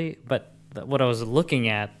necessarily, but what I was looking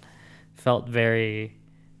at felt very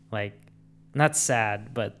like not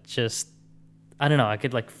sad, but just I don't know. I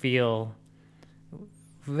could like feel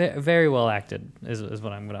very well acted is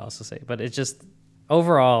what I'm gonna also say. But it's just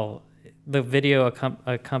overall the video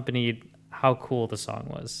accompanied how cool the song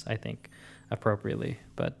was. I think appropriately,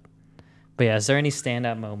 but yeah. Is there any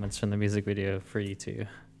standout moments from the music video for you two?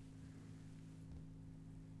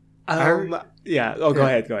 Yeah. Oh, go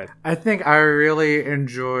ahead. I think I really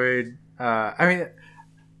enjoyed. I mean,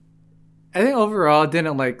 I think overall it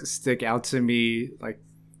didn't like stick out to me like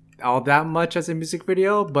all that much as a music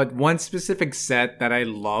video, but one specific set that I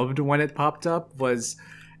loved when it popped up was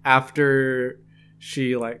after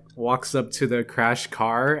she like walks up to the crashed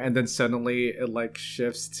car and then suddenly it like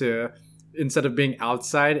shifts to instead of being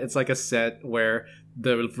outside, it's like a set where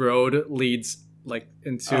the road leads like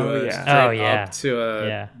into straight up to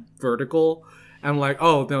a vertical. I'm like,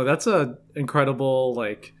 oh no, that's a incredible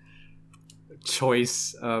like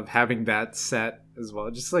choice of having that set as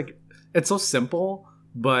well. Just like it's so simple,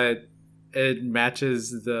 but it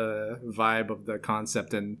matches the vibe of the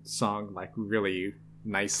concept and song like really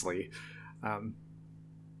nicely.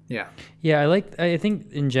 Yeah. I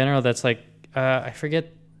think in general that's like I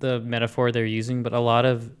forget the metaphor they're using, but a lot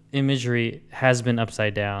of imagery has been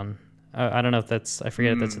upside down. I don't know if that's I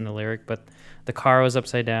forget if that's in the lyric, but the car was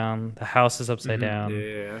upside down, the house is upside down.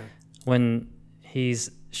 Yeah. When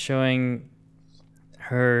he's showing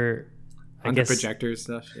her On the projector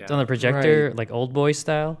stuff. Yeah. it's on the projector, Right. like old boy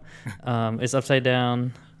style. It's upside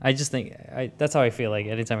down. I just think that's how I feel like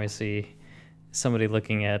anytime I see somebody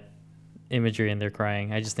looking at imagery and they're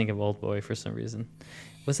crying, I just think of old boy for some reason.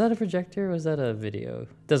 Was that a projector or was that a video?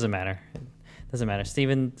 Doesn't matter. Doesn't matter.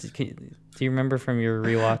 Steven, do you remember from your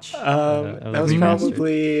rewatch? That was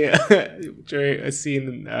probably during a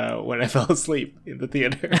scene when I fell asleep in the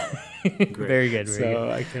theater. Very good. Very So good.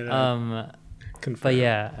 I can confirm. But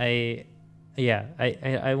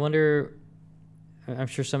I wonder. I'm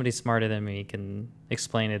sure somebody smarter than me can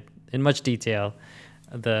explain it in much detail,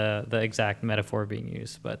 the exact metaphor being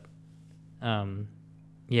used. But,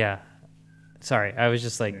 yeah. Sorry, I was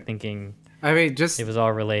just like thinking. I mean, just it was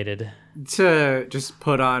all related. to just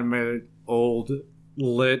put on my old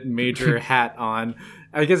lit major hat on.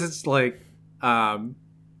 I guess it's like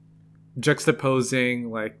juxtaposing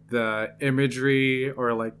like the imagery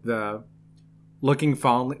or like the looking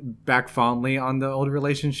fondly on the old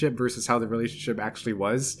relationship versus how the relationship actually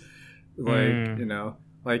was. Like, you know,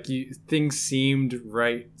 like things seemed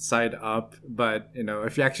right side up, but you know,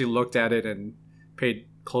 if you actually looked at it and paid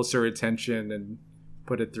closer attention and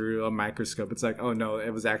put it through a microscope, it's like, oh no,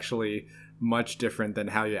 it was actually much different than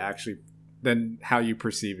how you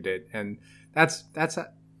perceived it. And that's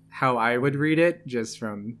how I would read it, just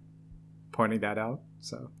from pointing that out.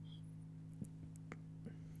 So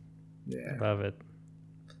yeah. Love it.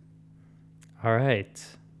 All right.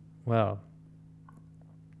 Well,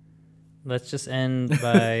 let's just end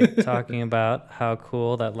by talking about how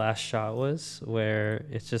cool that last shot was, where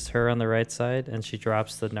it's just her on the right side and she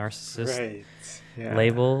drops the narcissist Right. Yeah.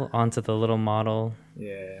 label onto the little model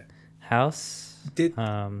Yeah. house. Did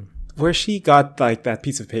where she got like that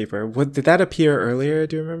piece of paper? Did that appear earlier?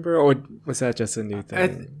 Do you remember, or was that just a new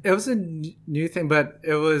thing? It was a new thing, but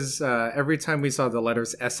it was every time we saw the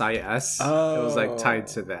letters SIS, it was like tied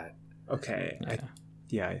to that. Okay.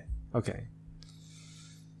 Yeah. Okay.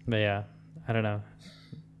 But yeah, I don't know.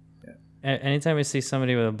 Anytime I see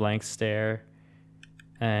somebody with a blank stare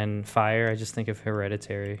and fire, I just think of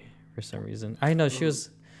Hereditary for some reason. I know she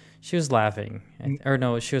was laughing, or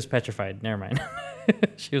no, she was petrified. Never mind.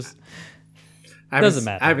 She was. Doesn't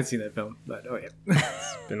matter. I haven't seen that film, but oh yeah.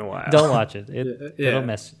 It's been a while. Don't watch it. Yeah. It'll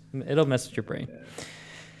mess with your brain.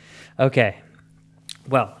 Okay.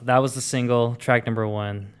 Well, that was the single, track number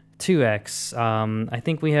 1, 2X. I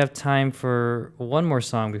think we have time for one more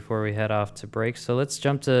song before we head off to break. So let's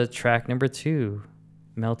jump to track number 2,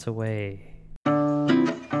 Melt Away.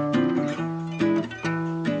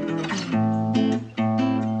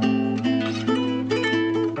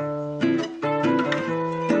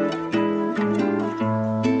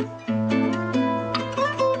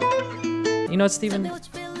 You know what, Steven?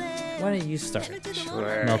 Why don't you start?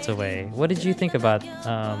 Sure. Melt Away. What did you think about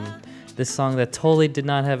this song that totally did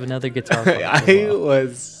not have another guitar part as I well?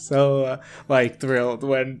 was so thrilled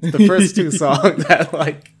when the first two songs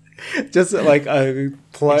had just like a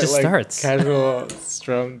just starts. casual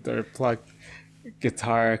strummed or plucked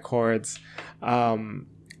guitar chords.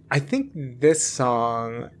 I think this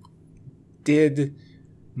song did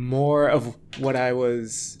more of what I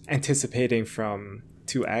was anticipating from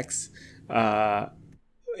 2X.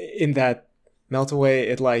 In that Melt Away,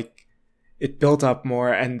 it built up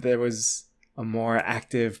more, and there was a more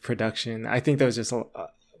active production. I think there was just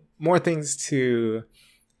more things to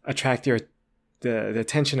attract the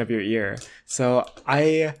attention of your ear. So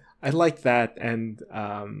I like that, and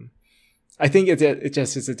I think it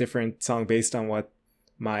just is a different song based on what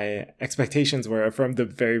my expectations were from the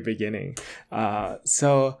very beginning. I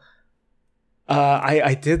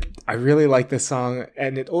really like this song,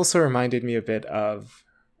 and it also reminded me a bit of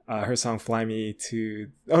her song "Drive Me to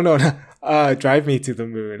the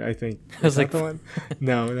Moon." I think I was like, the one.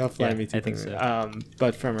 No, not "Fly Yeah, Me to I the think Moon." so.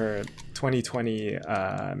 But from her 2020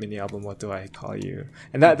 mini album, "What Do I Call You?"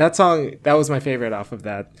 And that song, that was my favorite off of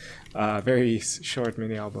that very short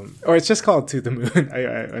mini album, or it's just called "To the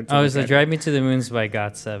Moon." Oh, is it Drive Me to the Moon's by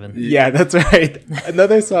GOT7? Yeah, that's right.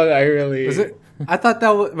 Another song I really Was it? I thought that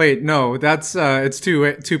was. Wait, no, that's it's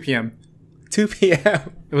 2 p.m. 2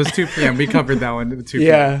 p.m. It was 2 p.m. We covered that one. 2 p.m.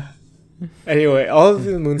 Yeah. Anyway, all of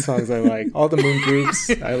the Moon songs I like. All the Moon groups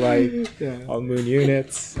I like. Yeah. All Moon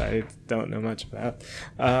units I don't know much about.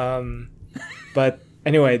 But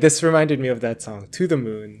anyway, this reminded me of that song, "To the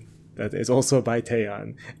Moon," that is also by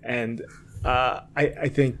Taeyeon. And I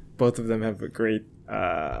think both of them have a great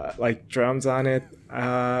drums on it.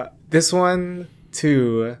 This one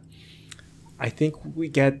too, I think we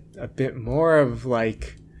get a bit more of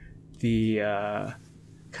the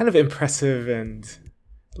kind of impressive and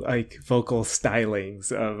vocal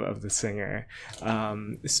stylings of the singer,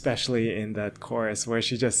 especially in that chorus where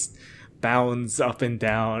she just bounds up and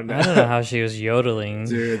down. I don't know how she was yodeling.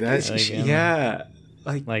 Dude, that's Yeah,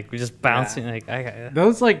 Like we just bouncing.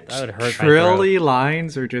 those that would hurt my trilly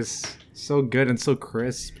lines are just so good and so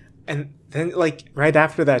crisp. and then right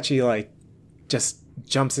after that she just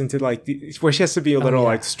jumps into where she has to be a little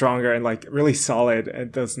yeah. stronger and really solid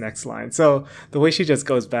at those next lines. So the way she just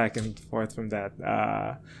goes back and forth from that,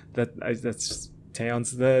 that's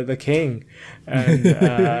Taeyeon's the king.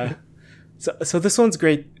 And so this one's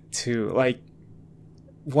great too.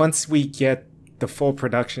 Once we get the full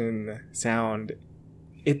production sound,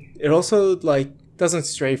 it also doesn't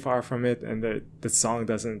stray far from it, and the song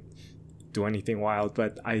doesn't do anything wild,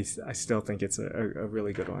 but I still think it's a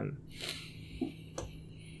really good one.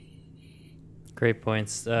 Great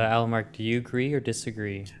points, Alamark. Do you agree or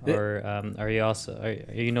disagree, or are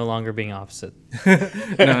you no longer being opposite?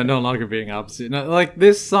 No, no longer being opposite. No,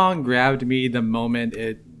 this song grabbed me the moment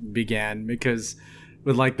it began, because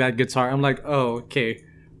with that guitar, I'm like, oh, okay.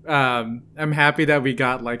 I'm happy that we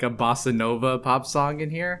got a bossa nova pop song in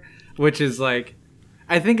here, which is I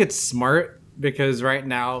think it's smart, because right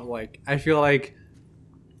now I feel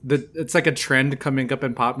it's a trend coming up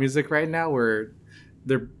in pop music right now where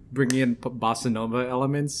they're bringing in bossa nova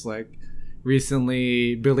elements.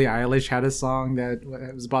 Recently, Billie Eilish had a song that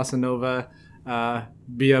was bossa nova.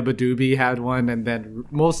 Bia Badoobie had one, and then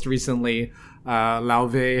most recently,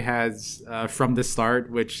 Lauve has "From the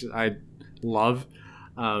Start," which I love.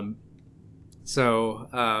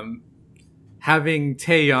 Having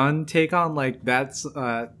Taeyeon take on that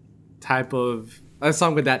type of a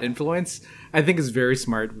song with that influence, I think is very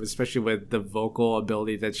smart, especially with the vocal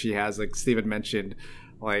ability that she has. Like Steven mentioned,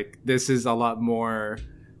 this is a lot more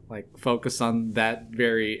focused on that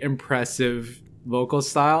very impressive vocal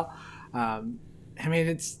style. I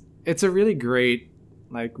mean, it's a really great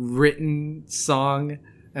written song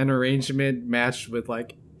and arrangement matched with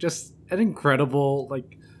just an incredible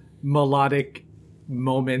melodic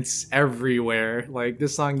moments everywhere. Like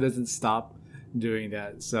this song doesn't stop doing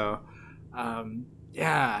that. So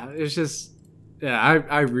yeah, it's just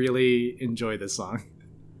I really enjoy this song.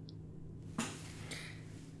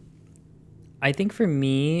 I think for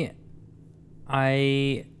me,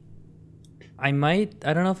 I I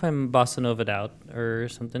don't know if I'm bossa nova'd out or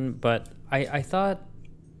something, but I thought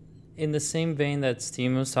in the same vein that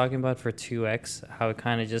Steam was talking about for 2X, how it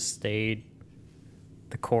kind of just stayed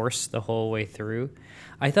the course the whole way through.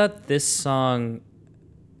 I thought this song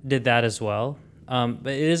did that as well.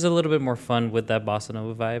 But it is a little bit more fun with that bossa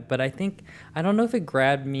nova vibe. But I don't know if it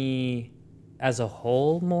grabbed me as a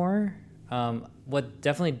whole more. What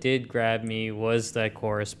definitely did grab me was that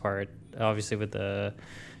chorus part, obviously with the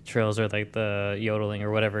trills or like the yodeling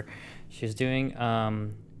or whatever she was doing.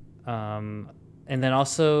 And then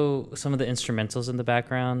also some of the instrumentals in the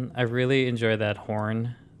background. I really enjoy that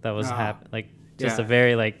horn that was like just a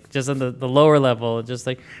very like just on the lower level, just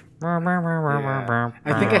like. Yeah.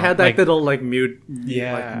 I think I had that like, little like muted thing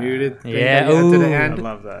that you had to ooh. the I end.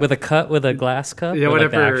 love that. With a glass cup. Yeah, or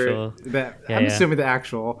like whatever. the actual, I'm assuming the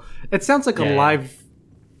actual. It sounds like a Yeah. live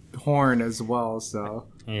horn as well. So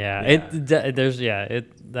that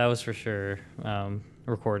was for sure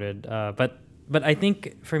recorded. But I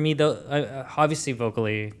think for me though, obviously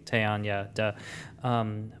vocally Taeyeon,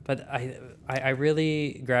 but I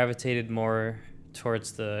really gravitated more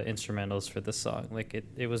towards the instrumentals for this song. Like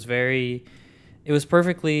it was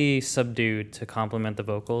perfectly subdued to complement the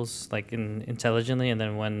vocals, like intelligently. And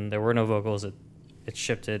then when there were no vocals, it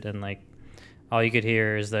shifted and like all you could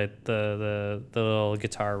hear is that the little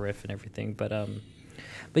guitar riff and everything. But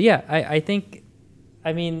yeah, I think,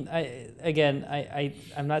 I mean,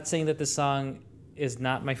 I'm not saying that this song is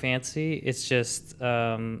not my fancy. It's just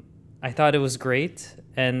I thought it was great,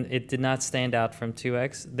 and it did not stand out from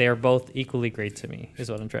 2X. They are both equally great to me, is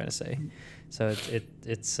what I'm trying to say. So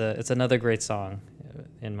it's another great song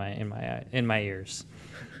in my ears.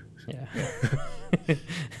 Yeah.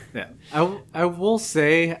 yeah, I will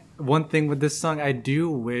say one thing with this song. I do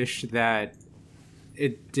wish that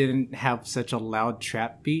it didn't have such a loud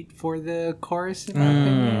trap beat for the chorus. In my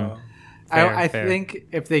opinion, I Fair. think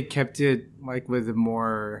if they kept it like with a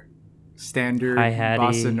more standard Hi-hatty.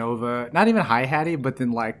 bossa nova, not even hi-hatty, but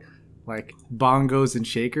then like bongos and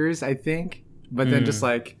shakers, I think. But then just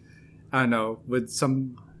like, I don't know, with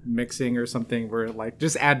some mixing or something where like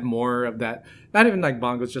just add more of that, not even like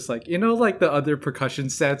bongos, just like, you know, like the other percussion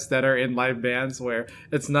sets that are in live bands where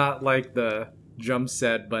it's not like the drum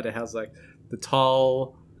set, but it has like the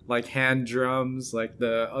tall like hand drums, like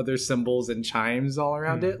the other cymbals and chimes all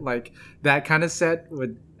around it. Like that kind of set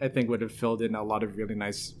would have filled in a lot of really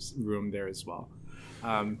nice room there as well.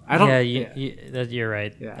 I don't. You're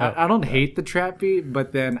right. Yeah, I don't hate the trap beat,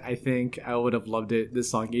 but then I think I would have loved this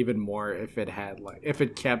song even more if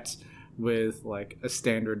it kept with like a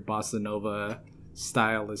standard bossa nova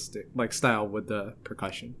style with the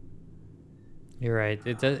percussion. You're right.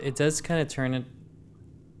 It does kind of turn it.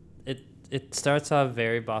 It starts off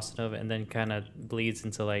very bossa nova and then kind of bleeds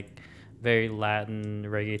into like very Latin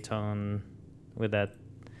reggaeton with that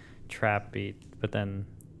trap beat. But then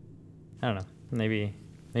I don't know. Maybe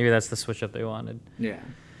that's the switch up they wanted. Yeah.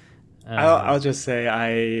 I'll just say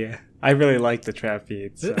I really like the trap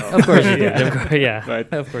beat. So. Of course you did. Of course, yeah.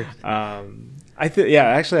 But of course.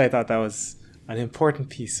 Actually I thought that was an important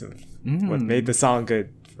piece of what made the song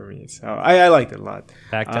good for me. So I liked it a lot.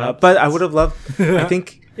 Backed up. But I would have loved. I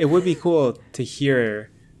think it would be cool to hear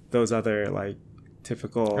those other like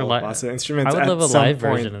typical bossa instruments. I would at love a some live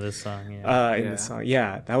point, version of this song. Yeah. in the song.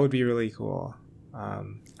 Yeah, that would be really cool.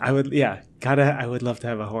 I would love to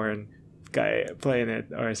have a horn guy playing it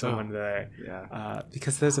or someone there. Yeah.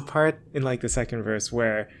 Because there's a part in like the second verse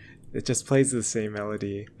where it just plays the same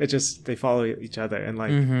melody. They follow each other and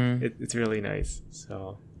like it's really nice.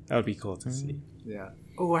 So that would be cool to see. Yeah.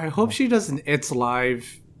 Oh, I hope she does an It's Live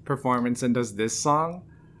performance and does this song.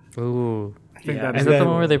 Ooh. I think Yeah. Is that the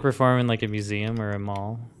one where they perform in like a museum or a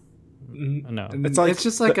mall? No. It's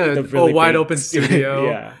just like the a really wide big open studio.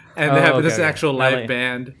 Yeah. And they have okay, this okay. actual live Like-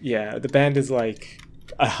 band. Yeah, the band is like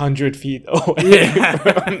 100 feet away. Yeah.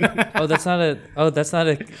 That's not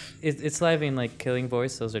a. It's live in like Killing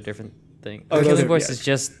Voice. Those are different things. Oh, those Killing are- Voice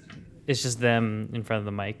yeah. is just them in front of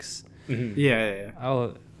the mics. Yeah.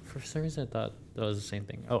 Oh, for some reason I thought that was the same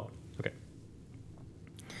thing. Oh, okay.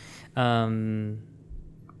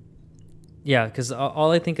 Yeah, because all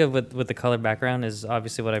I think of with the color background is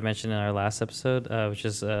obviously what I mentioned in our last episode, which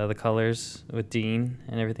is the colors with Dean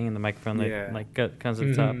and everything in the microphone Yeah. that comes at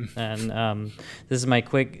the top. And this is my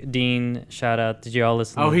quick Dean shout out. Did you all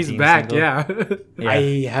listen? Oh, to he's Dean's back. single? Yeah. Yeah.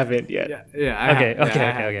 I haven't yet. Yeah. I Okay, have. okay, Yeah,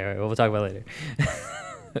 I okay, have. okay. We'll talk about it later.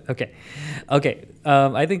 Okay.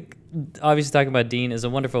 I think obviously talking about Dean is a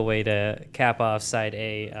wonderful way to cap off side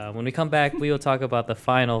A. When we come back, we will talk about the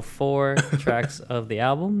final 4 tracks of the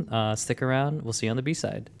album. Stick around. We'll see you on the B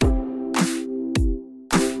side.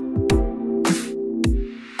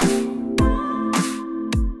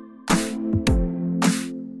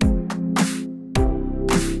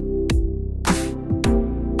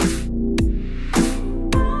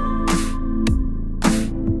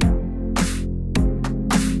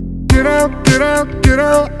 Get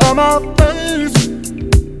out of my face.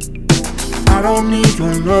 I don't need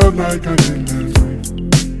your love like I did last week.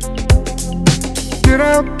 Get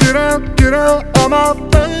out of my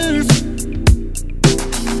face.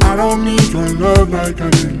 I don't need your love like I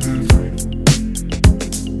did last week.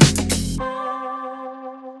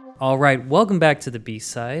 All right, welcome back to the B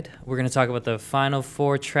side. We're going to talk about the final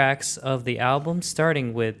 4 tracks of the album,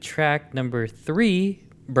 starting with track number 3,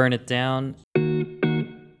 Burn It Down.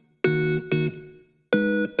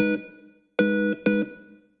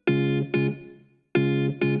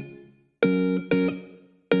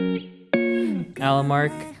 Alan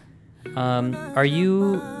Mark, are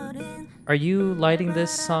you lighting this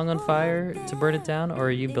song on fire to burn it down, or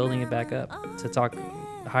are you building it back up to talk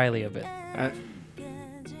highly of it?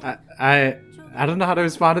 I don't know how to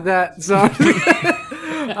respond to that. So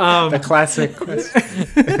The classic question.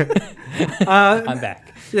 I'm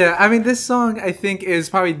back. yeah, I mean, this song I think is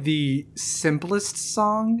probably the simplest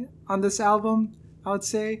song on this album. I would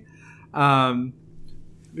say,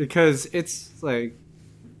 because it's like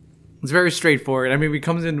it's very straightforward. I mean, he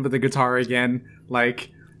comes in with the guitar again,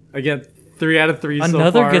 like again. 3 out of 3 so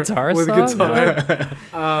Another far guitar with song?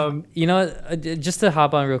 guitar. You know what, just to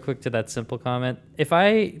hop on real quick to that simple comment, if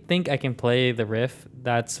I think I can play the riff,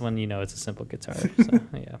 that's when you know it's a simple guitar. So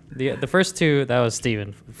yeah, the first 2, that was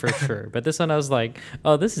Steven for sure, but this one I was like,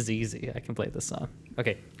 oh, this is easy, I can play this song.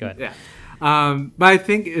 Okay, go ahead. Yeah, but I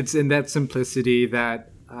think it's in that simplicity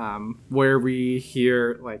that where we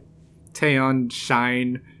hear like Taeyeon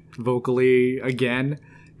shine vocally again.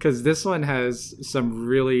 Because this one has some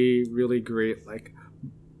really, really great like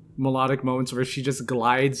melodic moments where she just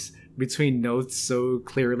glides between notes so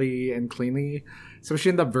clearly and cleanly. Especially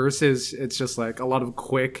in the verses, it's just like a lot of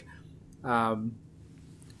quick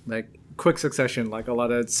succession, like a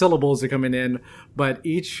lot of syllables are coming in, but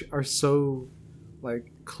each are so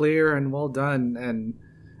like clear and well done. And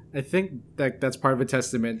I think that that's part of a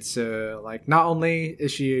testament to like not only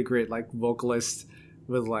is she a great like vocalist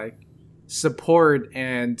with like support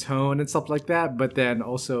and tone and stuff like that, but then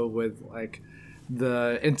also with like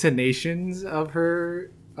the intonations of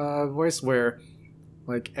her voice, where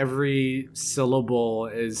like every syllable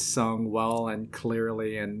is sung well and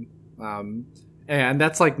clearly, and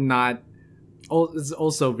that's like not it's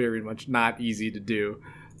also very much not easy to do.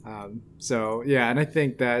 So yeah, and I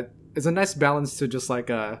think that it's a nice balance to just like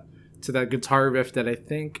to that guitar riff that I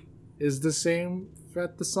think is the same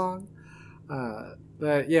throughout the song.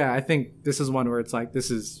 But yeah, I think this is one where it's like, this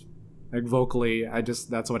is like vocally,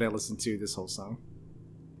 that's what I listened to this whole song.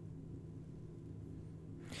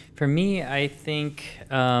 For me, I think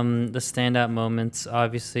the standout moments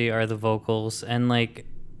obviously are the vocals, and like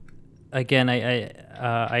again,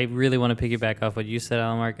 I really want to piggyback off what you said,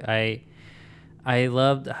 Alan Mark. I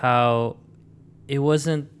loved how it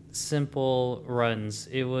wasn't simple runs.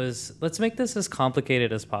 It was, let's make this as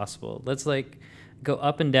complicated as possible. Let's like go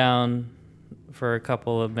up and down for a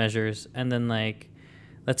couple of measures, and then like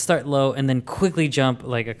let's start low and then quickly jump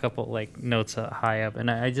like a couple like notes high up. And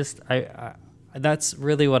I that's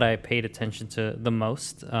really what I paid attention to the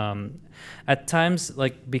most. At times,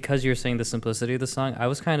 like because you're saying the simplicity of the song, I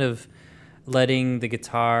was kind of letting the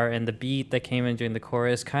guitar and the beat that came in during the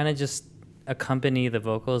chorus kind of just accompany the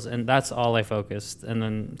vocals, and that's all I focused. And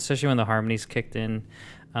then especially when the harmonies kicked in,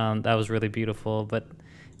 that was really beautiful. But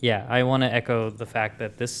yeah, I want to echo the fact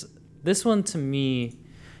that this one to me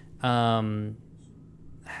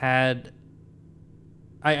had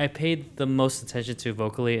I paid the most attention to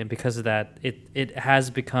vocally, and because of that, it has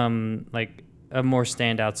become like a more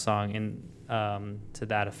standout song in to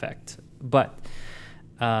that effect. But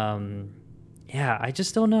yeah, I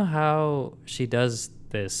just don't know how she does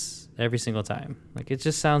this every single time. Like it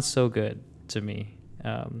just sounds so good to me.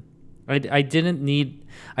 I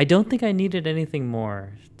don't think I needed anything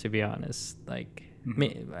more, to be honest. Like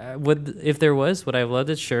if there was, would I have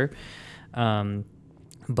loved it? Sure.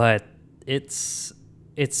 But it's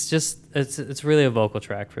really a vocal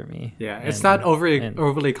track for me. Yeah, it's And- not and-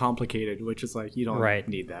 overly complicated, which is like you don't Right.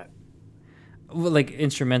 need that. well, like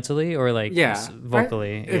instrumentally or like Yeah,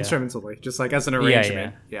 vocally. right? Yeah. Instrumentally, just like as an Yeah,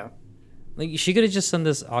 arrangement. Yeah. Like she could have just done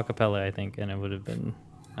this a cappella, I think, and I would have been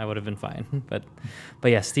fine. But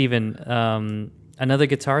yeah, Steven, another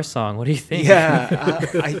guitar song. What do you think? Yeah,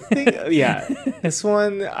 I think this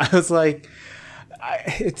one I was like,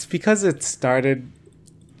 it's because it started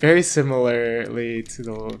very similarly to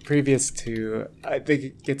the previous two.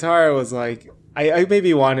 The guitar was like I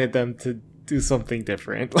maybe wanted them to do something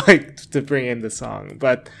different, like to bring in the song,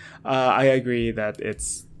 but I agree that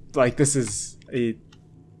it's like this is a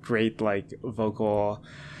great like vocal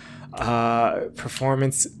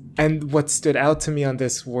performance. And what stood out to me on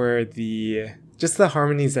this were the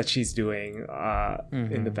harmonies that she's doing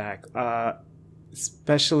in the back,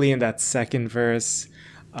 especially in that second verse.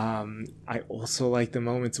 I also like the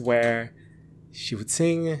moments where she would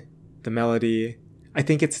sing the melody. I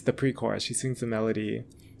think it's the pre-chorus. She sings the melody,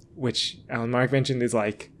 which Alan Mark mentioned is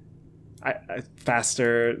like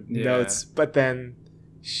faster notes, but then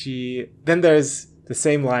there's the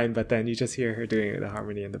same line, but then you just hear her doing the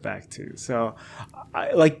harmony in the back too. So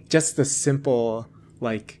I like just the simple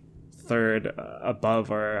like third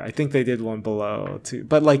above, or I think they did one below too,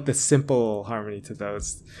 but like the simple harmony to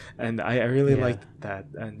those, and I really liked that.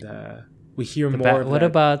 And we hear more of what that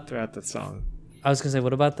about throughout the song. I was gonna say,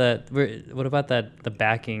 what about that? What about that? The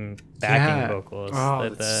backing vocals. Oh,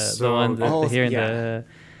 the that's the one that so- here in yeah. the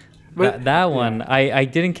But- that one I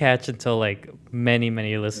didn't catch until like many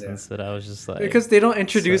listens that I was just like Because they don't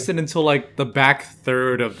introduce it until like the back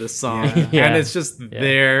third of the song, Yeah. and it's just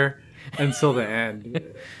there until the end.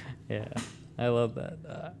 yeah. I love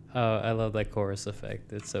that. I love that chorus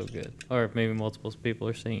effect. It's so good. Or maybe multiple people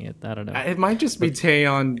are singing it. I don't know. It might just be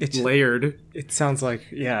Taeyeon layered. It sounds like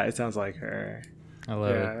her. I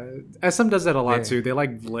love it. Yeah, SM does that a lot Yeah. too. They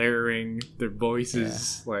like layering their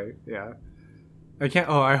voices. I can't.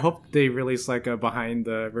 Oh, I hope they release like a behind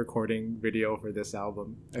the recording video for this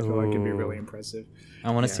album. I feel like it'd be really Ooh. impressive.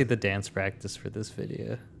 I want to Yeah. see the dance practice for this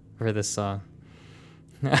video, for this song.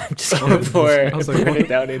 I'm just kidding. For I was like, Burn what? It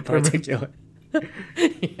Down in particular.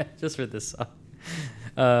 Yeah, just for this song.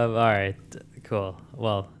 All right, cool.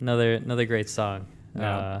 Well, another great song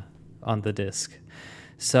on the disc.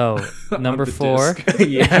 So number the 4. disc.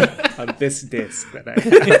 Yeah, on this disc that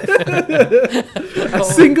A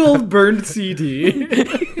single burned CD.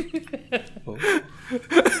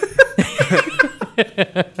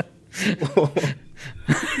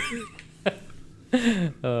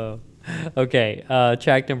 Oh, okay.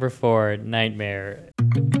 Track number 4, Nightmare.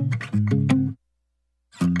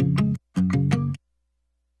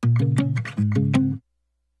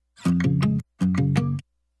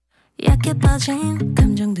 약해 빠진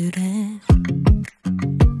감정들에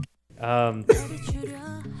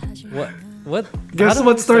What? Guess how do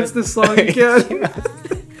what I starts start- this song again?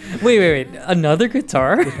 Wait. Another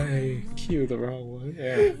guitar? I cue the wrong one.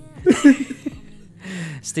 Yeah.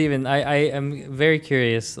 Steven, I am very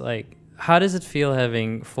curious. Like, how does it feel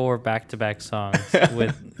having 4 back-to-back songs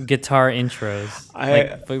with guitar intros?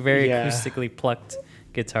 Like very acoustically plucked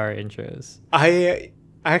guitar intros. I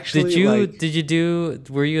actually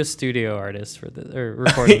Were you a studio artist for this, or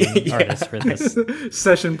recording artist for this?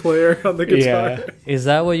 Session player on the guitar. Yeah. Is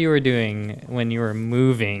that what you were doing when you were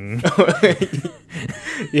moving?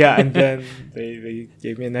 Yeah, and then they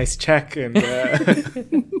gave me a nice check and got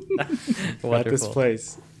this Wonderful.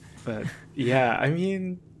 place. But yeah, I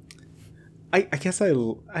mean, I guess I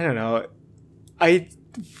don't know. I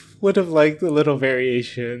would have liked a little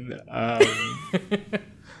variation.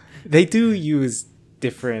 They do use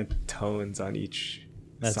different tones on each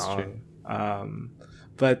That's song.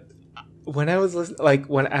 But when I was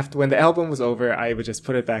when the album was over, I would just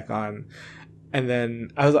put it back on, and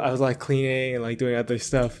then I was like cleaning and like doing other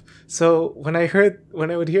stuff. So when I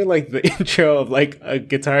would hear like the intro of like a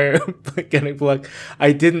guitar getting plucked,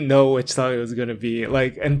 I didn't know which song it was gonna be,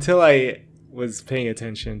 like, until I was paying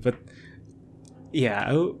attention. But yeah,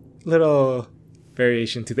 a little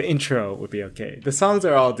variation to the intro would be okay. The songs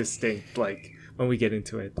are all distinct, like when we get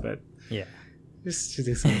into it, but Yeah. just to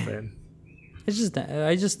do something.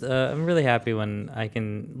 I'm really happy when I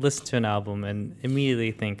can listen to an album and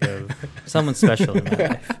immediately think of someone special in my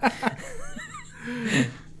life.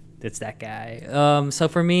 It's that guy. So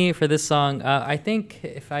for me, for this song, I think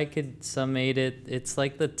if I could summate it, it's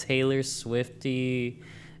like the Taylor Swifty,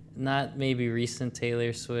 not maybe recent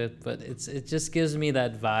Taylor Swift, but it just gives me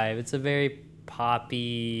that vibe. It's a very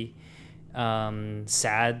poppy,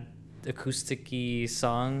 sad, acoustic-y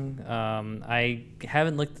song. I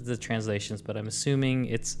haven't looked at the translations, but I'm assuming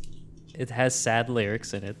it's it has sad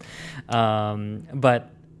lyrics in it,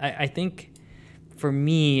 but I think for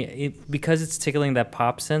me, because it's tickling that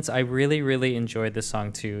pop sense, I really really enjoyed this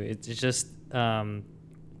song too. It's just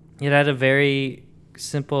it had a very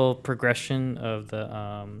simple progression of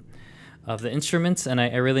the instruments, and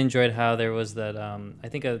I really enjoyed how there was that I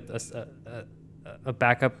think a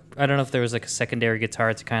backup. I don't know if there was like a secondary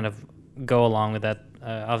guitar to kind of go along with that.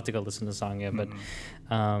 I'll have to go listen to the song, yeah,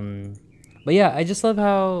 but yeah, I just love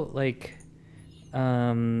how like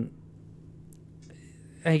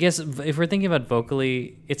I guess if we're thinking about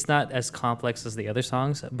vocally, it's not as complex as the other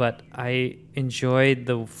songs, but I enjoyed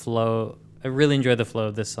the flow. I really enjoyed the flow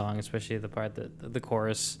of this song, especially the part the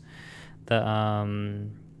chorus,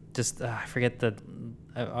 just I forget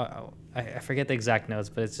I forget the exact notes,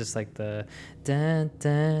 but it's just like the dun,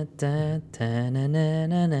 dun, dun, dun, na, na,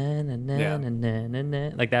 na, na, na, na, na, na, na.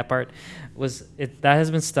 Like that part that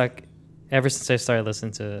has been stuck ever since I started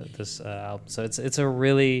listening to this album. So it's a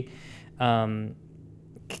really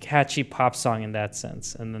catchy pop song in that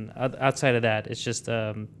sense, and then outside of that, it's just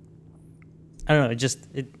I don't know.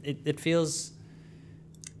 It feels.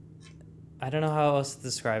 I don't know how else to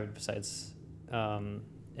describe it besides.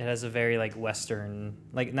 It has a very like Western,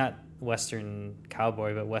 like not Western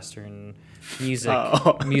cowboy, but Western music.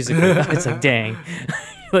 Music. It's like dang,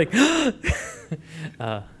 like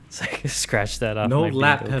it's like scratch that off. No my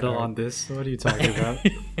lap bingo pedal card. on this. What are you talking about?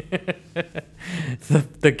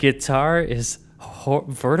 the guitar is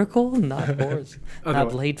vertical, not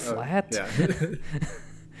not laid flat. Yeah.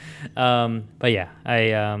 But yeah,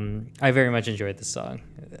 I very much enjoyed this song.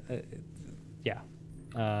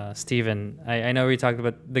 Steven, I know we talked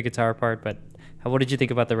about the guitar part, but what did you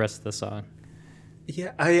think about the rest of the song?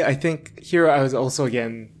 Yeah, I think here I was also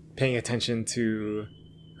again paying attention to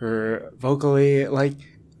her vocally. Like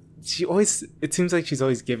it seems like she's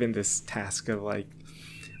always given this task of like,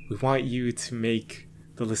 we want you to make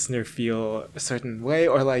the listener feel a certain way,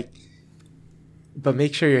 or like, but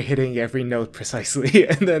make sure you're hitting every note precisely.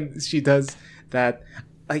 And then she does that.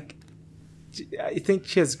 Like, I think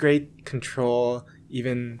she has great control,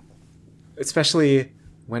 even especially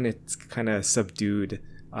when it's kind of subdued,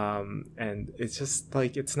 and it's just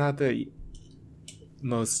like it's not the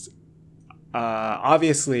most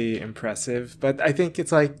obviously impressive, but I think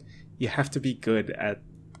it's like you have to be good at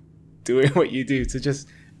doing what you do to just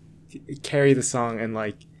carry the song and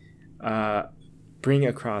like bring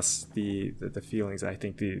across the feelings I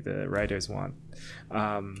think the writers want.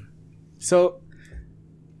 So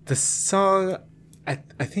the song,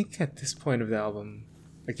 I think at this point of the album,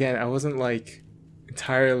 again, I wasn't like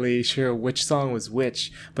entirely sure which song was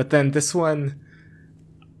which, but then this one,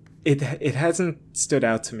 it hasn't stood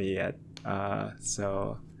out to me yet.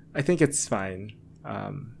 So I think it's fine.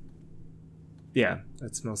 Yeah,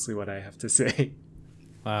 that's mostly what I have to say.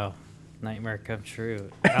 Wow, nightmare come true.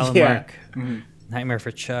 Alan Yeah. Mark, nightmare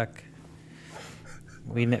for Chuck.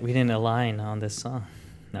 We didn't align on this song.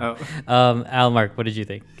 No. Alan Mark, what did you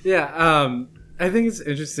think? Yeah, I think it's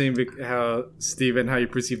interesting how Steven, how you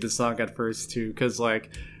perceive the song at first too, because like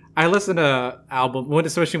I listen to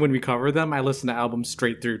especially when we cover them, I listen to albums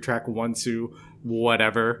straight through, track 1 to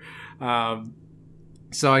whatever.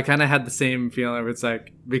 So I kind of had the same feeling. It's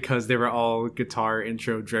like because they were all guitar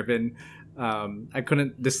intro driven, I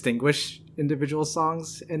couldn't distinguish individual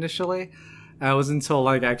songs initially. It was until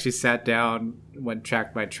like I actually sat down, went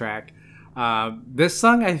track by track. This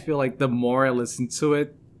song, I feel like the more I listen to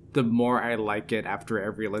it, the more I like it after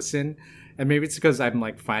every listen. And maybe it's because I'm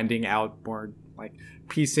like finding out more, like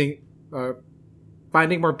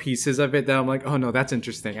finding more pieces of it that I'm like, oh no, that's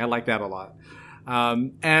interesting. I like that a lot.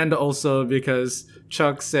 And also because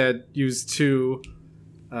Chuck said use two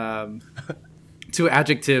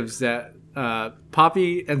adjectives that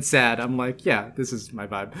poppy and sad. I'm like, yeah, this is my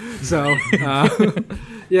vibe. So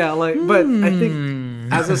yeah, like, but I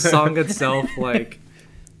think as a song itself, like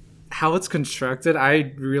how it's constructed,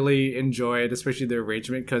 I really enjoy it, especially the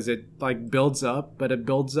arrangement, because it like builds up, but it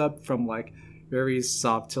builds up from like very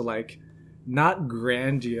soft to like not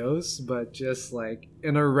grandiose, but just like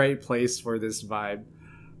in a right place for this vibe.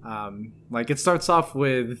 Like it starts off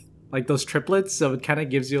with like those triplets, so it kind of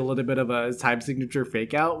gives you a little bit of a time signature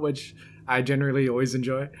fake out, which I generally always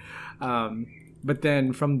enjoy. But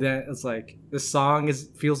then from that, it's like the song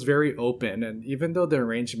feels very open, and even though the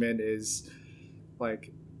arrangement is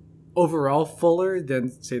like overall fuller than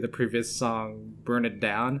say the previous song Burn It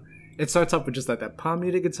Down, it starts off with just like that palm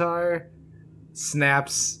muted guitar,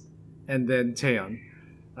 snaps, and then Taeyeon.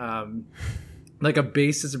 Like a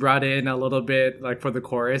bass is brought in a little bit like for the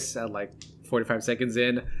chorus at like 45 seconds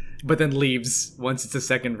in, but then leaves once it's the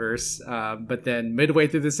second verse. But then midway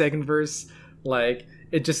through the second verse, like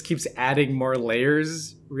it just keeps adding more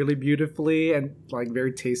layers really beautifully and like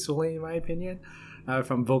very tastefully, in my opinion.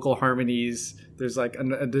 From vocal harmonies, there's like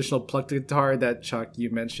an additional plucked guitar that Chuck you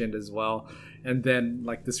mentioned as well, and then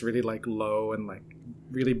like this really like low and like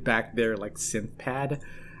really back there like synth pad,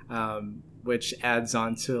 which adds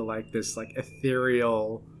on to like this like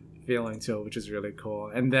ethereal feeling to it, which is really cool.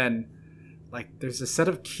 And then like there's a set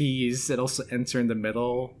of keys that also enter in the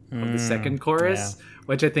middle of the second chorus,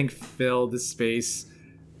 which I think fill the space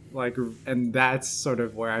like, and that's sort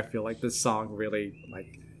of where I feel like the song really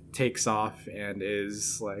like takes off and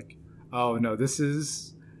is like, oh no, this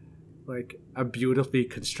is like a beautifully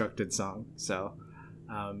constructed song. So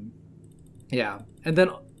and then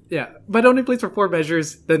but only plays for 4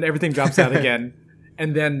 measures, then everything drops out again,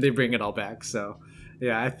 and then they bring it all back. So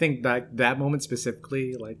I think that moment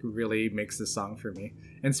specifically like really makes the song for me,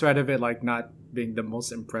 in spite of it like not being the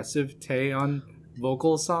most impressive Taeyeon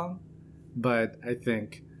vocal song, but I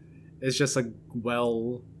think it's just a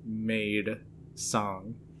well made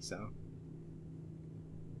song. So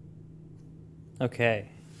Okay.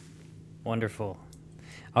 Wonderful.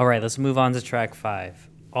 All right, let's move on to track 5.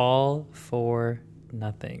 All for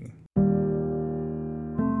Nothing.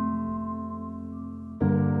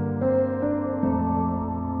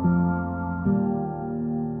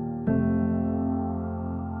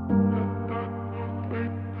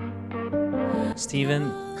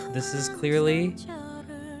 Steven, this is clearly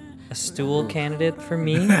a stool candidate for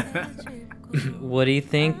me. What do you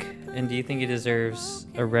think? And do you think it deserves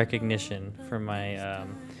a recognition for my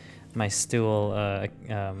my stool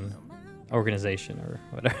organization or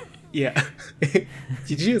whatever? Yeah. Did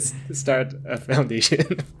you just start a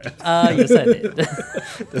foundation? Yes, I did.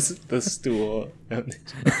 the stool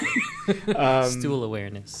foundation. Stool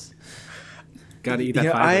awareness. gotta eat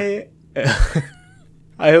that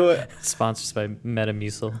fiber. Sponsored by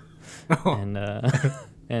Metamucil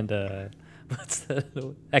and what's that?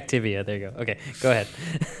 Activia. There you go. Okay, go ahead.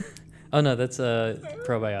 Oh no, that's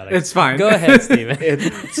probiotics. It's fine. Go ahead, Steven.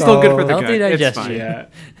 It's still good for the Healthy gut. It's digestion.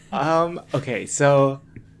 fine. Yeah. Okay, so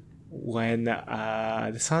when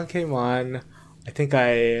the song came on, I think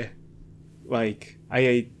I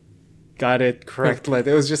got it correct. Like,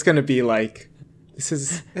 it was just gonna be like, this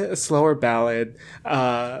is a slower ballad.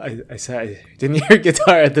 I said I didn't hear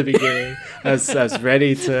guitar at the beginning. I was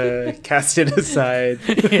ready to cast it aside.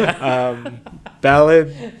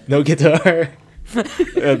 Ballad, no guitar.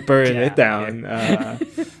 Burn it down.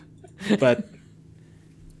 But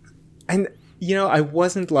I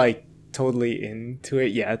wasn't like totally into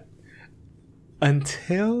it yet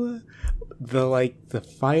until the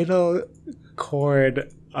final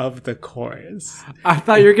chord of the chorus. I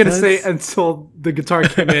thought you were gonna say until the guitar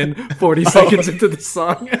came in 40 seconds into the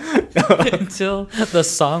song. Until the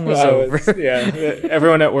song was I over.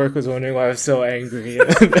 Everyone at work was wondering why I was so angry.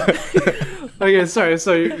 Okay, sorry.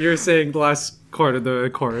 So you're saying the last chord of the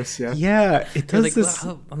chorus, yeah? Yeah, it You're does like, this.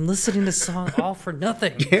 "Wow, I'm listening to this song all for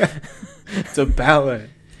nothing." Yeah, it's a ballad.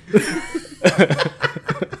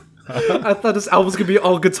 I thought this album's gonna be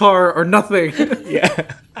all guitar or nothing.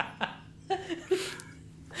 Yeah.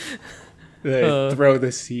 They throw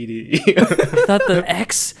the CD. I thought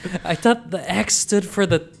the X stood for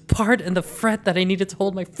the part and the fret that I needed to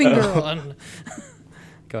hold my finger on.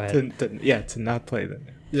 Go ahead. to not play them.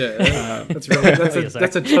 Yeah, that's really sorry.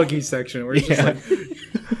 that's a chuggy section where it's just like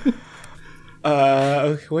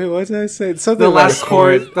Okay, wait, what did I say? So the last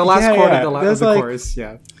chord, Yeah, of the like, chorus.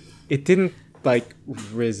 Yeah, it didn't like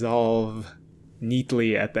resolve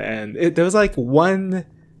neatly at the end. There was like one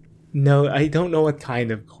note. I don't know what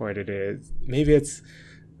kind of chord it is. Maybe it's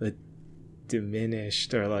a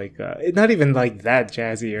diminished or like not even like that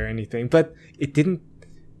jazzy or anything. But it didn't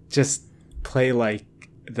just play like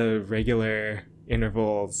the regular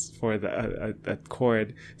intervals for that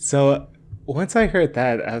chord. So once I heard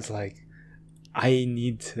that, I was like, I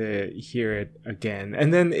need to hear it again.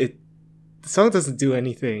 And then the song doesn't do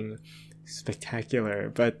anything spectacular,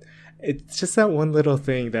 but it's just that one little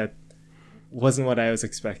thing that wasn't what I was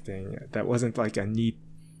expecting. That wasn't like a neat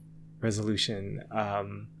resolution.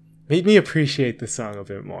 Made me appreciate the song a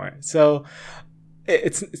bit more. So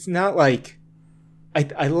it's not like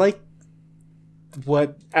I like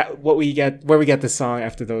what we get, where we get the song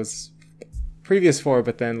after those previous 4,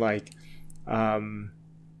 but then like I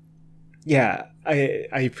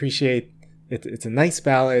appreciate it. It's a nice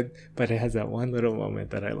ballad, but it has that one little moment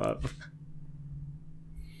that I love.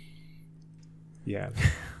 Yeah.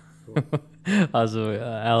 Also,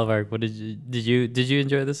 Alavar, what did you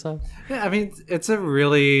enjoy this song? yeah. I mean, it's a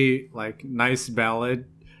really like nice ballad.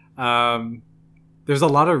 There's a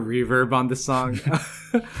lot of reverb on the song,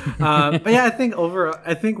 but yeah, I think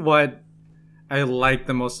I like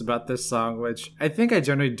the most about this song, which I think I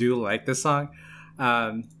generally do like this song,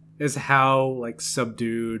 is how like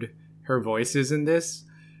subdued her voice is in this.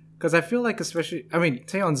 Because I feel like, especially, I mean,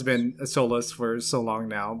 Taeyeon's been a soloist for so long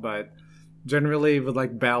now, but generally with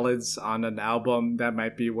like ballads on an album, that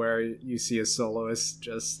might be where you see a soloist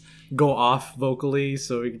just go off vocally,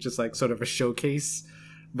 so it's just like sort of a showcase.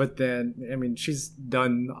 But then, I mean, she's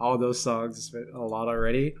done all those songs a lot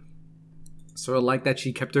already. So I like that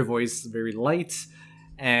she kept her voice very light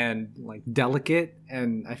and like delicate,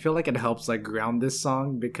 and I feel like it helps like ground this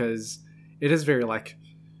song because it is very like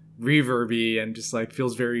reverby and just like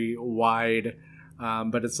feels very wide.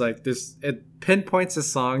 But it's like this, it pinpoints the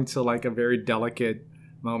song to like a very delicate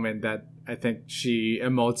moment that I think she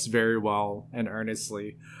emotes very well and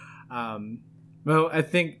earnestly. Well, I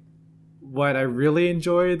think what I really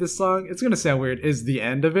enjoy this song, it's gonna sound weird, is the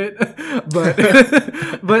end of it.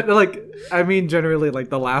 But like, I mean, generally like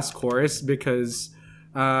the last chorus, because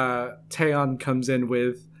Taeyeon comes in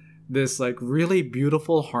with this like really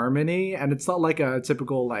beautiful harmony, and it's not like a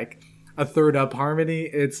typical like a third up harmony.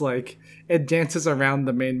 It's like it dances around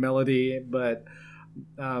the main melody, but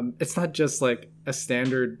it's not just like a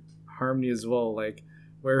standard harmony as well, like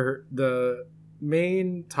where the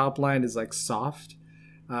main top line is like soft.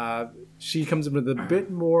 She comes in with a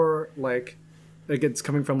bit more like it's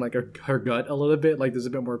coming from like her gut a little bit, like there's a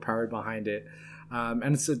bit more power behind it,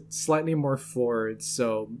 and it's a slightly more forward,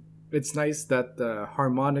 so it's nice that the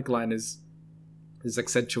harmonic line is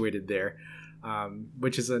accentuated there,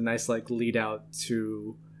 which is a nice like lead out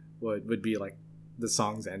to what would be like the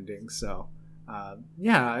song's ending. So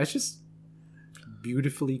yeah, it's just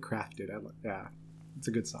beautifully crafted. Yeah, it's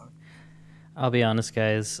a good song. I'll be honest,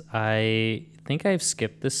 guys. I think I've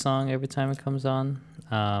skipped this song every time it comes on.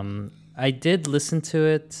 I did listen to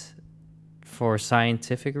it for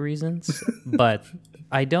scientific reasons, but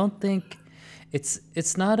I don't think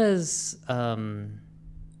it's not as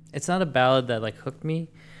it's not a ballad that like hooked me.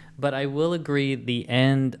 But I will agree, the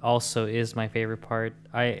end also is my favorite part.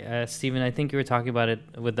 Steven, I think you were talking about it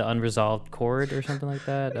with the unresolved chord or something like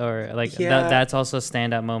that, or like Yeah. that's also a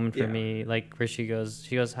standout moment for Yeah. me. Like where she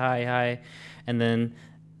goes hi hi, and then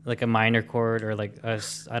like a minor chord or like I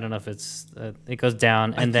don't know if it's it goes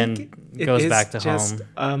down and then it goes is back to just home.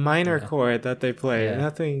 a minor Yeah. chord that they play. Yeah.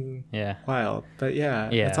 Nothing Yeah. wild, but yeah,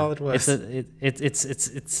 Yeah, that's all it was. It's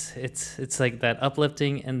like that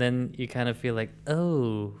uplifting, and then you kind of feel like,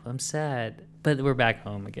 oh, I'm sad, but we're back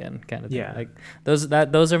home again, kind of thing. Yeah. Like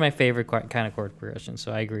those are my favorite kind of chord progressions.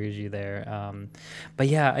 So I agree with you there. But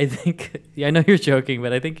yeah, I think I know you're joking,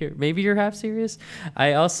 but I think you're half serious.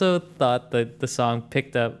 I also thought that the song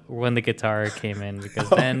picked up when the guitar came in, because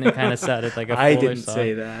then it kind of sounded like a fuller I didn't song.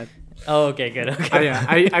 say that. Oh, okay, good. Okay. Yeah,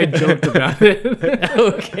 I joked about it.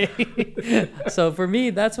 Okay. So for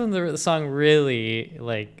me, that's when the song really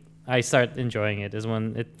like I start enjoying it, is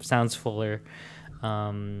when it sounds fuller.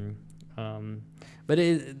 But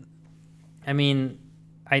I mean,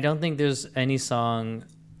 I don't think there's any song,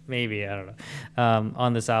 maybe, I don't know,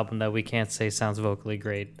 on this album that we can't say sounds vocally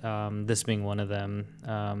great. This being one of them.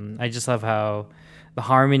 I just love how the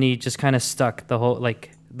harmony just kind of stuck the whole,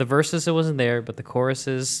 like the verses, it wasn't there, but the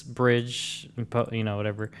choruses, bridge,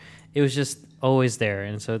 whatever, it was just always there.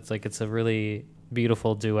 And so it's like, it's a really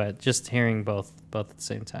beautiful duet, just hearing both at the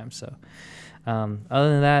same time. So other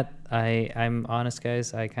than that, I'm honest,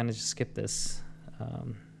 guys, I kind of just skipped this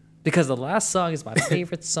because the last song is my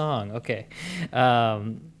favorite song. Okay.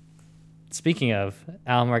 Speaking of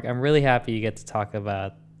Almark, I'm really happy you get to talk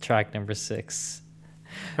about track number 6.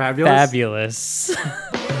 Fabulous.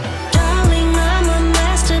 Darling, I'm a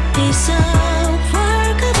masterpiece of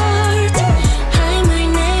work of art. Hi, my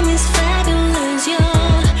name is Fabulous, your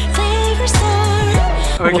favorite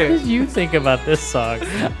star. What Okay, did you think about this song?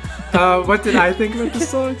 what did I think about this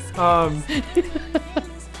song?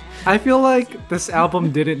 I feel like this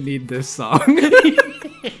album didn't need this song.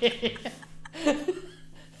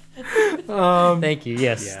 Thank you.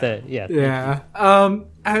 Yes. Yeah. Yeah.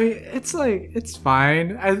 I mean, it's like, it's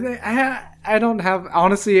fine. I think I don't have,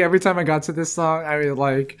 honestly, every time I got to this song, I mean,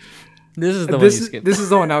 like, This is the one you this skipped. this is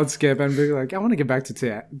the one I would skip and be like, I want to get back to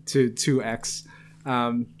 2X.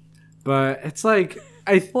 But it's like,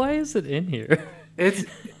 Why is it in here? it's,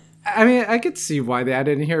 I mean, I could see why they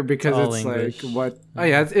added it in here, because All it's English. like what, oh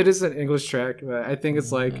yeah, it is an English track, but I think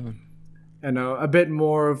it's like, you know, a bit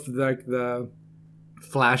more of like the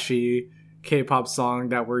flashy K-pop song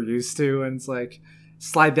that we're used to, and it's like,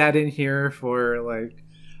 slide that in here for like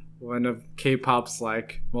one of K-pop's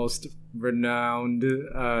like most renowned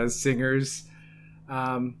singers.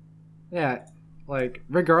 Yeah, like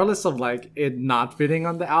regardless of like it not fitting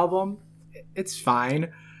on the album, it's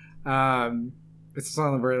fine. it's a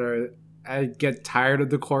song where I get tired of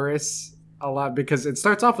the chorus a lot because it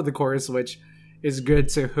starts off with the chorus, which is good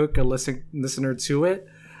to hook a listener to it.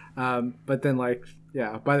 But then like,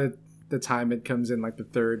 yeah, by the time it comes in like the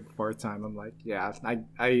third, fourth time, I'm like, yeah,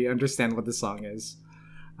 I understand what the song is.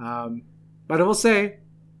 But I will say,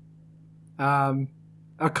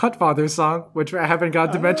 a Cutfather song, which I haven't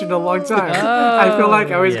got to mention in a long time. I feel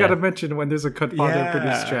like I always got to mention when there's a Cutfather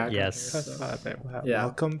produced track. Yes. Godfather. Wow. Yeah.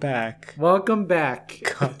 Welcome back. Welcome back.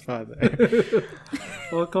 Godfather.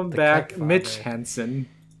 Welcome back, Cutfather. Mitch Hansen.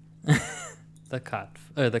 The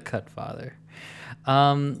cut father.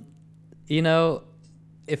 You know,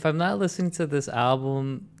 if I'm not listening to this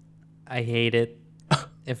album, I hate it.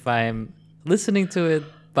 If I'm listening to it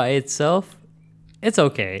by itself, it's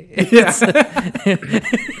okay. Yeah.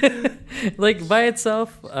 Like by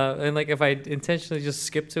itself, and like if I intentionally just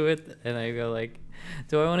skip to it and I go like,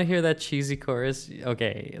 do I want to hear that cheesy chorus?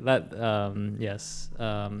 Okay, that yes.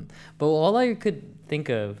 But all I could think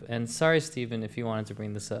of, and sorry Stephen if you wanted to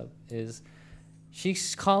bring this up, is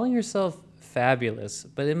she's calling herself fabulous,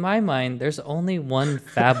 but in my mind there's only one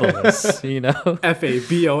fabulous, you know.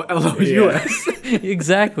 FABOLOUS.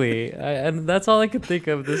 Exactly. And that's all I could think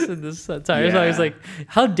of this entire song. I was like,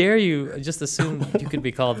 how dare you just assume you could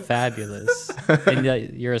be called fabulous and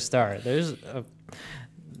that you're a star. You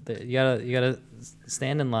gotta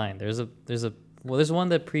stand in line. There's one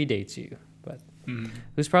that predates you, but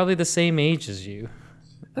who's probably the same age as you.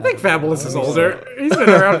 I think Fabulous is older. He's been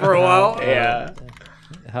around for a while. Yeah.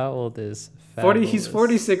 How old is 40. He's Fabulous?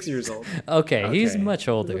 46 years old. Okay, he's Okay. much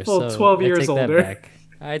older. A full So 12 I years take older. That back.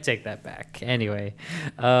 I take that back. Anyway,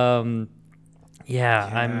 I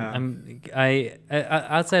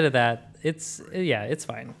outside of that, it's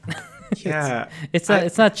fine. Yeah.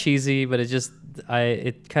 It's not cheesy, but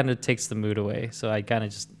it kind of takes the mood away. So I kind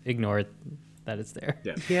of just ignore it that it's there.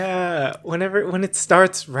 Yeah. Yeah. When it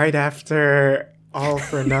starts right after All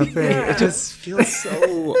for Nothing, it just feels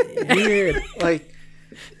so weird. Like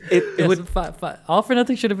it would. All for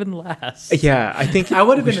Nothing should have been last. Yeah, I think I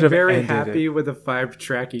would have we been should very ended happy it. with a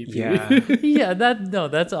 5-track EP. Yeah. Yeah,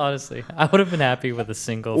 that's honestly, I would have been happy with a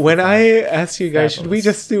single. When for I five. asked you guys, should we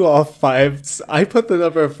Fabulous. just do all fives? I put the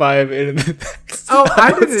number 5 in the text. Oh,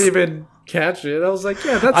 I didn't even catch it. I was like,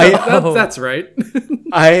 yeah, Oh. that's right.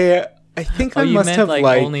 I think I you must meant have like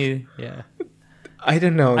only yeah. I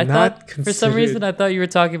don't know. I not thought for some reason I thought you were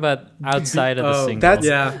talking about outside of the Oh, single. that's-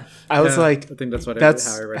 yeah. I was Yeah, like, I think that's how I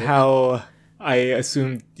that's read it. how I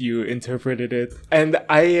assumed you interpreted it, and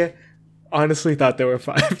I honestly thought there were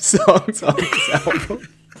 5 songs on this album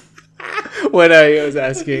when I was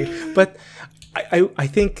asking. But I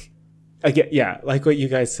think again, yeah, like what you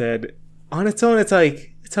guys said, on its own, it's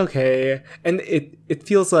like it's okay, and it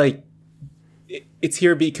feels like it's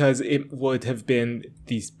here because it would have been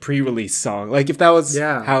these pre-release song. Like if that was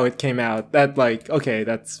Yeah. how it came out, that like okay,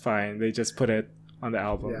 that's fine. They just put it on the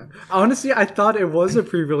album. Yeah. Honestly, I thought it was a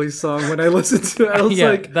pre-release song when I listened to it. I was yeah,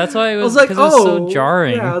 like, that's why it I was was like, because oh, it was so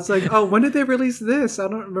jarring. Yeah, I was like, oh, when did they release this? I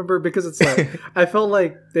don't remember because it's like I felt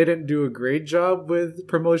like they didn't do a great job with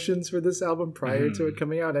promotions for this album prior to it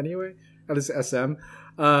coming out. Anyway, at least SM.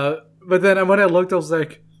 But then when I looked, I was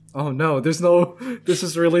like, oh no, this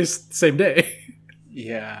is released same day.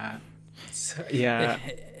 Yeah. So, yeah.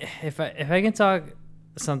 If I can talk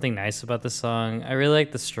something nice about the song, I really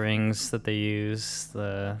like the strings that they use,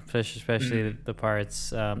 especially the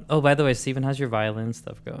parts. Oh, by the way, Steven, how's your violin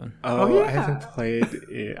stuff going? Oh, yeah. I haven't played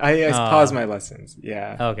it. I paused my lessons.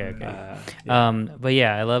 Yeah. Okay. Yeah. But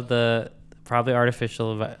yeah, I love the probably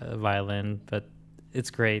artificial violin, but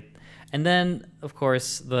it's great. And then of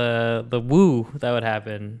course the woo that would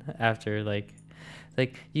happen after like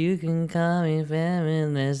you can call me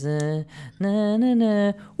feminist, na na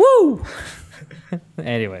na woo.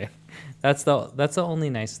 Anyway, that's the only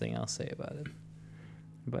nice thing I'll say about it.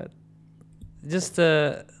 But just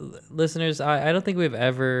listeners, I don't think we've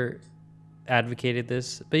ever advocated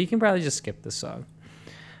this, but you can probably just skip this song.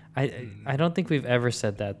 I don't think we've ever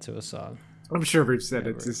said that to a song. I'm sure we've said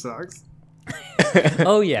it to songs.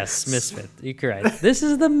 Oh yes, Misfit. You're correct. This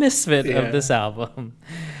is the Misfit Yeah. of this album.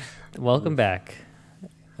 Welcome back.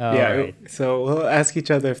 All Yeah. right. So we'll ask each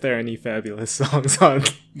other if there are any fabulous songs on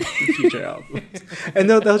the future albums, and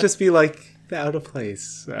they'll just be like the out of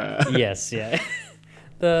place. Yes. Yeah.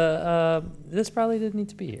 This probably didn't need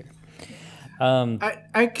to be here.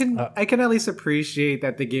 I can at least appreciate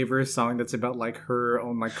that they gave her a song that's about like her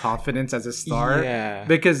own like confidence as a star. Yeah.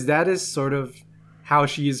 Because that is sort of how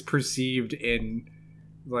she is perceived in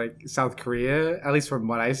like South Korea, at least from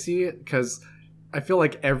what I see. Because I feel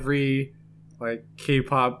like every like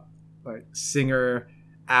K-pop like singer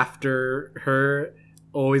after her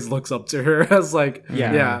always looks up to her as like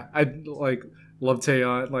Yeah. I like love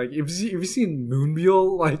Taeyeon. Like if you seen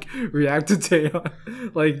Moonbyul like react to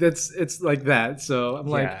Taeyeon, like it's like that. So I'm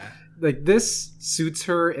like this suits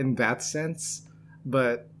her in that sense,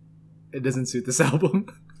 but it doesn't suit this album.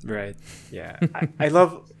 Right. Yeah. I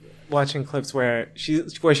love watching clips where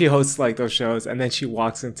she hosts like those shows and then she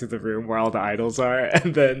walks into the room where all the idols are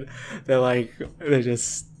and then they're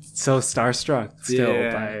just so starstruck still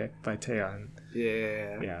by Taeyeon.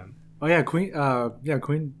 Yeah. Yeah. Oh yeah,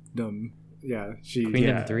 Queendom. Yeah, she.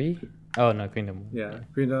 Queendom 3? Oh no, Queendom. Yeah,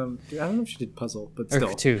 Queendom. I don't know if she did Puzzle, but Or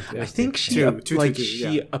still. 2. Yeah. I think she Two,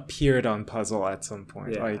 appeared on Puzzle at some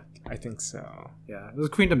point. Yeah. Like I think so. Yeah, it was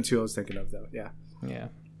Queendom 2 I was thinking of though. Yeah. Yeah.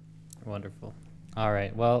 Wonderful. All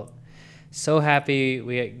right. Well, so happy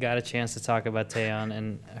we got a chance to talk about Taeyeon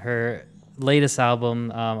and her latest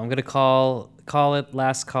album. I'm gonna call it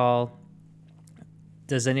Last Call.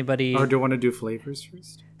 Does anybody? Or do you want to do flavors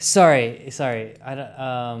first? Sorry. I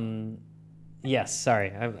don't. Yes.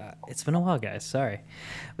 Sorry. It's been a while, guys. Sorry.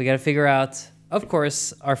 We got to figure out, of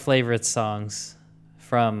course, our favorite songs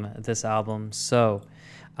from this album. So,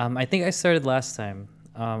 I think I started last time.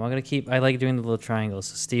 I'm gonna keep. I like doing the little triangles.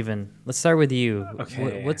 So, Steven, let's start with you.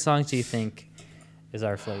 Okay. What songs do you think is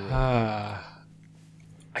our favorite? I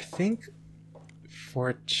think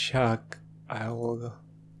for Chuck, I'll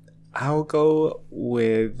go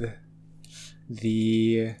with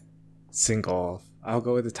the single. I'll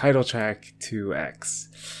go with the title track 2X.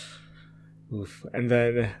 Oof. And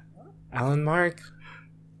then Alan Mark,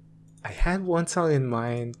 I had one song in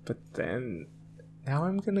mind, but then now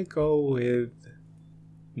I'm gonna go with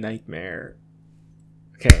Nightmare.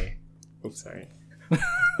 Okay. Oops, sorry.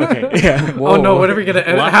 Okay, yeah. Oh no, what are we gonna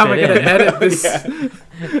edit? Lock How am I it gonna in. edit this?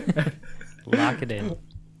 Lock it in.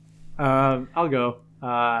 I'll go.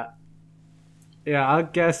 Yeah, I'll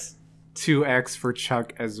guess 2X for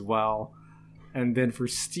Chuck as well. And then for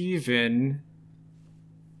Steven,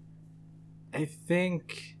 I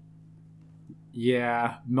think,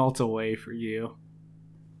 yeah, Melt Away for you.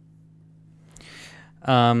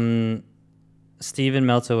 Steven,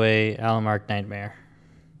 Melt Away, Alan Mark, Nightmare.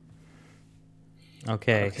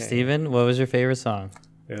 Okay. Steven, what was your favorite song?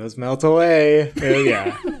 It was Melt Away.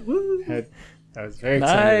 Yeah. I was very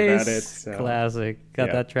excited about it. So. Classic. Got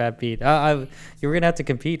Yeah. that trap beat. You were going to have to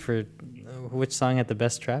compete for which song had the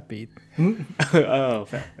best trap beat. Oh,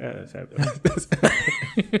 fabulous.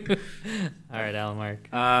 All right, Alan Mark.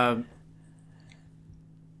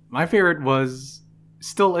 My favorite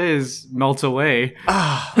still is Melt Away.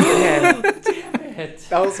 That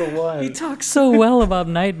was the one. He talks so well about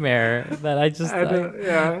Nightmare that I just...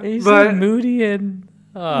 Yeah, he's but so moody and...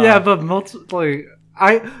 yeah, but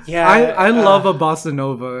I love a bossa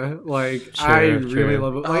nova. Like I really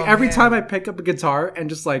love it. Like every time I pick up a guitar and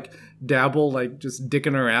just like dabble, like just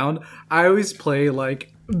dicking around, I always play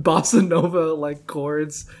like bossa nova like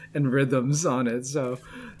chords and rhythms on it. So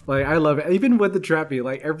like I love it. Even with the trap beat,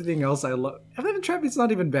 like everything else I love. I mean, the trap beat's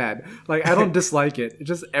not even bad. Like I don't dislike it. It's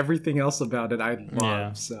just everything else about it I love.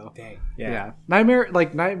 Yeah. So Dang. yeah.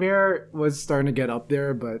 Nightmare was starting to get up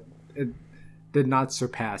there, but it did not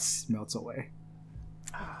surpass Melts Away.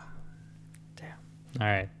 All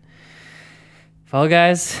right. Well,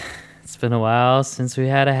 guys, it's been a while since we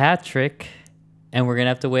had a hat trick, and we're going to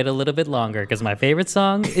have to wait a little bit longer because my favorite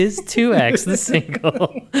song is 2X, the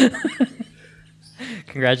single.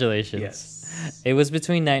 Congratulations. Yes. It was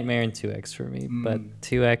between Nightmare and 2X for me, but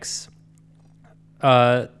 2X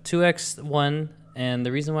won, and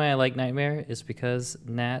the reason why I like Nightmare is because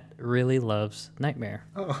Nat really loves Nightmare.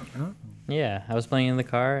 Oh. Yeah, I was playing in the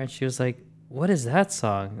car, and she was like, "What is that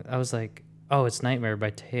song?" I was like, "Oh, it's Nightmare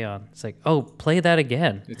by Taeyeon." It's like, "Oh, play that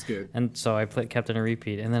again." It's good. And so I kept it on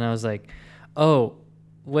repeat, and then I was like, "Oh,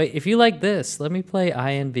 wait, if you like this, let me play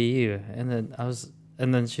INBU."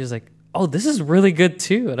 And then she was like, "Oh, this is really good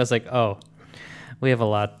too." And I was like, "Oh, we have a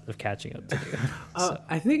lot of catching up to do."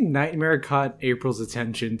 I think Nightmare caught April's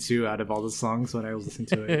attention too out of all the songs when I was listening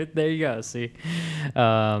to it. There you go. See,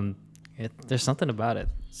 there's something about it.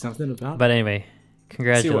 Something about But anyway, See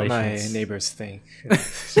congratulations. what my neighbors think.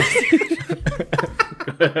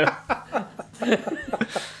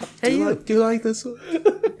 Hey, Do you like this one?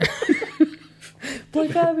 Play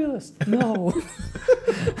Fabulous. No.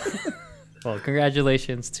 Well,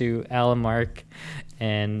 congratulations to Alan Mark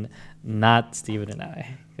and not Steven and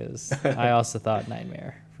I, because I also thought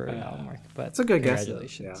Nightmare for Alan Mark. But It's a good guess.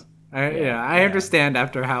 congratulations. I understand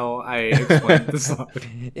after how I explained the song.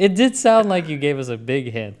 It did sound like you gave us a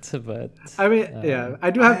big hint, but I mean, yeah, I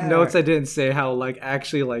do have notes I didn't say how like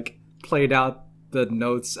actually like played out the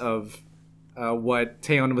notes of what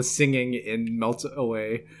Taeyeon was singing in Melt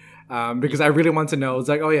Away. because I really want to know. It's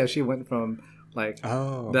like, oh yeah, she went from like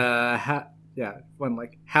Oh. went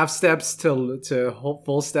like half steps to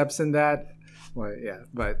full steps in that. Well, yeah,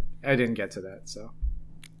 but I didn't get to that. So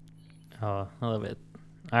Oh, I love it.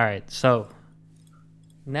 All right, so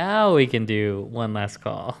now we can do one last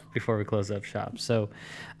call before we close up shop. So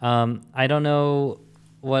I don't know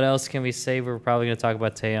what else can we say. We're probably going to talk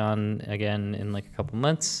about Taeyeon again in like a couple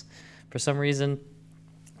months for some reason.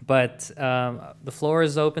 But the floor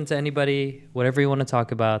is open to anybody, whatever you want to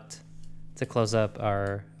talk about to close up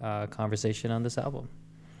our conversation on this album.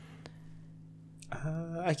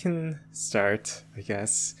 I can start, I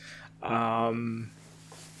guess. I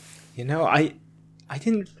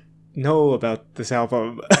didn't know about this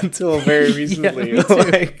album until very recently. me too.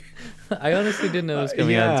 Like, I honestly didn't know it was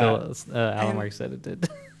coming out until Alan Mark said it did.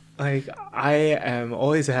 like I am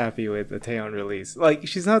always happy with the Taeyeon release. Like,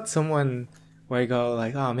 she's not someone where I go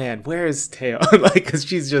like, oh man, where's Taeyeon? Like, because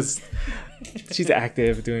she's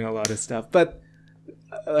active, doing a lot of stuff, but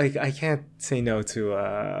like I can't say no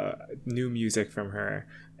to new music from her,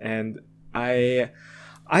 and I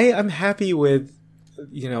am happy with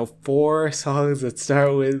 4 songs that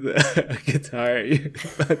start with a guitar,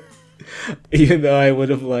 but even though I would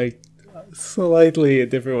have liked slightly a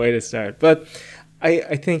different way to start, but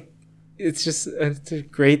I think it's a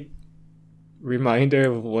great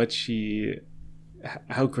reminder of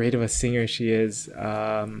how great of a singer she is.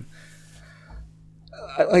 I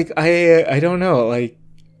don't know, like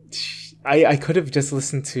I could have just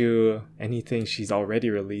listened to anything she's already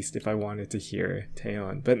released if I wanted to hear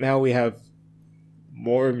Taeyeon, but now we have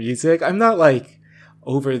more music. I'm not like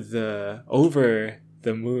over the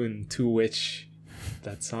moon to which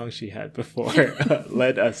that song she had before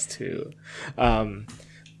led us to,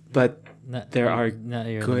 but there are Now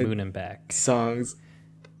you're good the moon and back. songs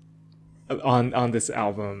on this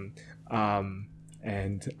album,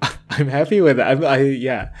 and I'm happy with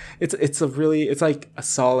it. It's like a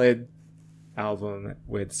solid album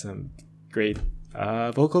with some great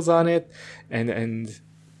vocals on it, and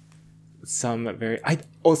some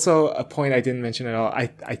also a point I didn't mention at all. I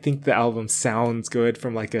think the album sounds good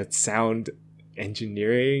from like a sound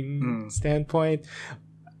engineering standpoint.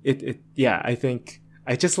 I think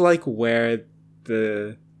I just like where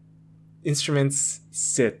the instruments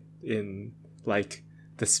sit in like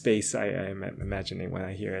the space I'm imagining when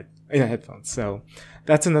I hear it in a headphones. So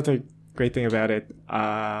that's another great thing about it.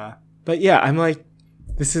 But yeah, I'm like,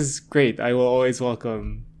 this is great. I will always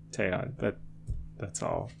welcome Taeyeon. That's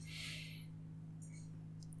all.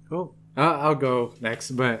 cool. I'll go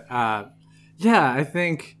next, but yeah, I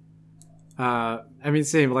think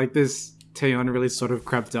same, like this Taeyeon really sort of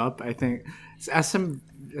crept up. I think SM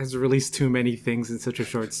has released too many things in such a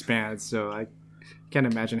short span, so I can't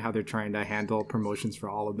imagine how they're trying to handle promotions for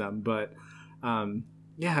all of them. But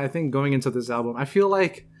I think going into this album, I feel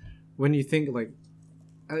like when you think like,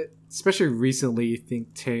 especially recently, you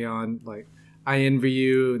think Taeyeon, like I Envy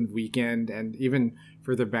You and Weekend, and even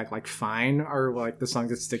further back, like Fine, are like the songs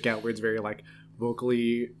that stick out where it's very like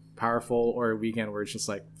vocally powerful, or Weekend where it's just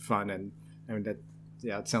like fun. And I mean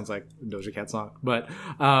it sounds like a Doja Cat song, but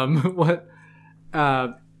but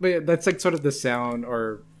yeah, that's like sort of the sound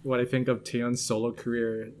or what I think of Taeyeon's solo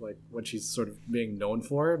career, like what she's sort of being known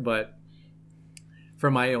for. But for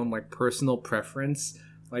my own like personal preference,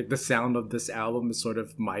 like the sound of this album is sort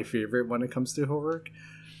of my favorite when it comes to her work.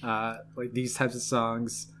 Like these types of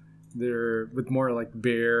songs, they're with more like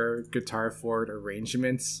bare guitar forward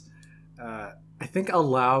arrangements. I think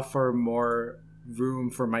allow for more room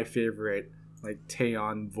for my favorite like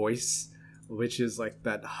Taeyeon voice, which is like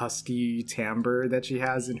that husky timbre that she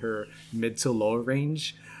has in her mid to low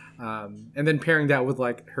range. And then pairing that with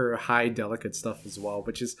like her high delicate stuff as well,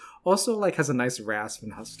 which is also like has a nice rasp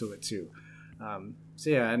and husk to it too.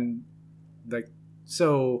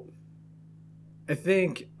 So I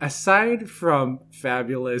think aside from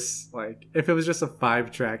Fabulous, like if it was just a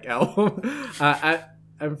 5-track album, I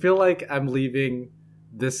feel like I'm leaving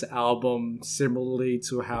this album similarly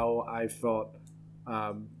to how I felt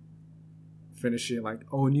finishing like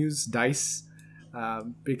Onyu's Dice,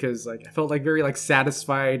 because like I felt like very like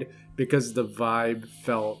satisfied because the vibe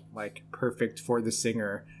felt like perfect for the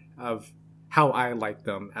singer of how I like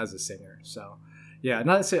them as a singer. So yeah,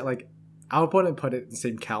 not to say like I wouldn't put it in the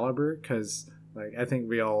same caliber because like I think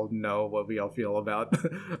we all know what we all feel about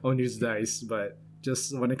Onyu's Dice, but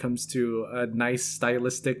just when it comes to a nice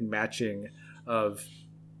stylistic matching of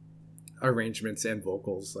arrangements and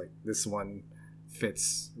vocals, like this one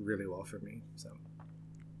fits really well for me. So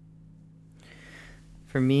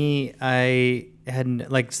for me, I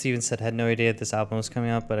had, like Steven said, had no idea this album was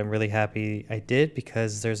coming out, but I'm really happy I did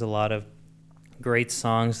because there's a lot of great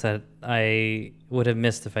songs that I would have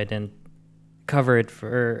missed if I didn't cover it for,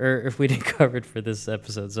 or if we didn't cover it for this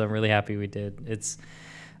episode. So I'm really happy we did. It's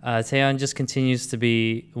Taeyeon just continues to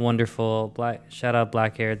be wonderful. Shout out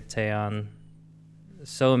black haired Taeyeon,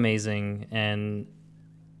 so amazing, and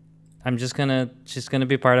I'm just gonna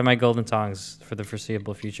be part of my golden tongs for the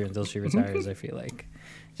foreseeable future until she retires. I feel like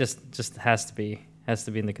just has to be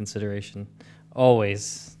in the consideration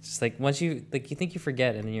always. Just like once you think you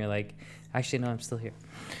forget, and then you're like, actually no, I'm still here.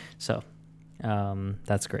 So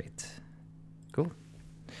that's great. Cool.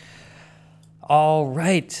 All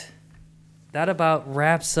right. That about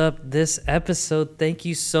wraps up this episode. Thank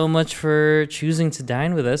you so much for choosing to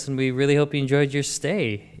dine with us, and we really hope you enjoyed your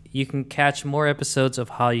stay. You can catch more episodes of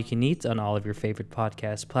How You Can Eat on all of your favorite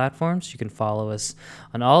podcast platforms. You can follow us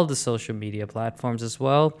on all of the social media platforms as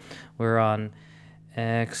well. We're on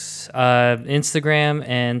X, Instagram,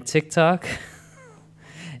 and TikTok.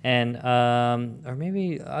 And or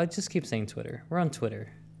maybe I'll just keep saying Twitter. We're on Twitter.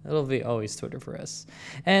 It'll be always Twitter for us.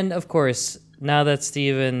 And of course, now that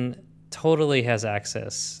Steven totally has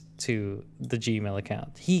access to the Gmail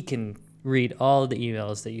account, he can read all of the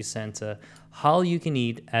emails that you send to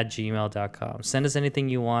howyoucaneat@gmail.com. Send us anything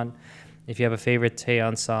you want. If you have a favorite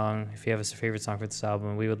Taeyeon song, if you have a favorite song for this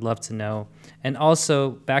album, we would love to know. And also,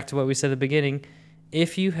 back to what we said at the beginning,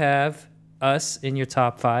 if you have us in your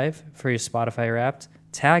top 5 for your Spotify Wrapped,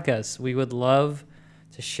 tag us. We would love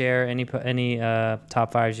to share any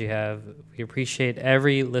top 5s you have. We appreciate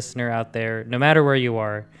every listener out there, no matter where you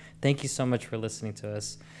are. Thank you so much for listening to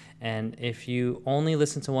us. And if you only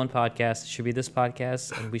listen to one podcast, it should be this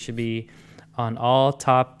podcast, and we should be on all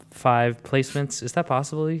top 5 placements. Is that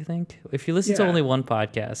possible, you think? If you listen to only one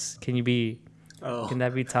podcast, can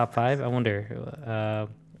that be top 5? I wonder.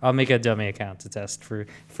 I'll make a dummy account to test for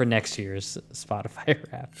next year's Spotify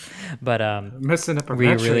Wrap. But messing up our we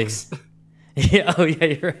metrics. yeah, oh yeah,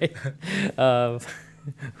 you're right.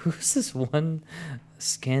 Who's this one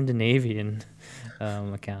Scandinavian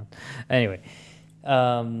account? Anyway,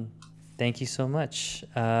 thank you so much.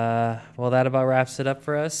 Well, that about wraps it up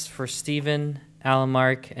for us. For Steven, Alan,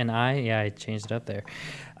 Mark, and I changed it up there.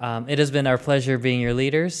 It has been our pleasure being your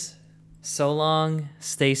leaders. So long,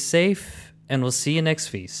 stay safe, and we'll see you next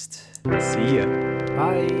feast. See ya.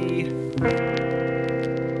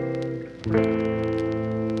 Bye.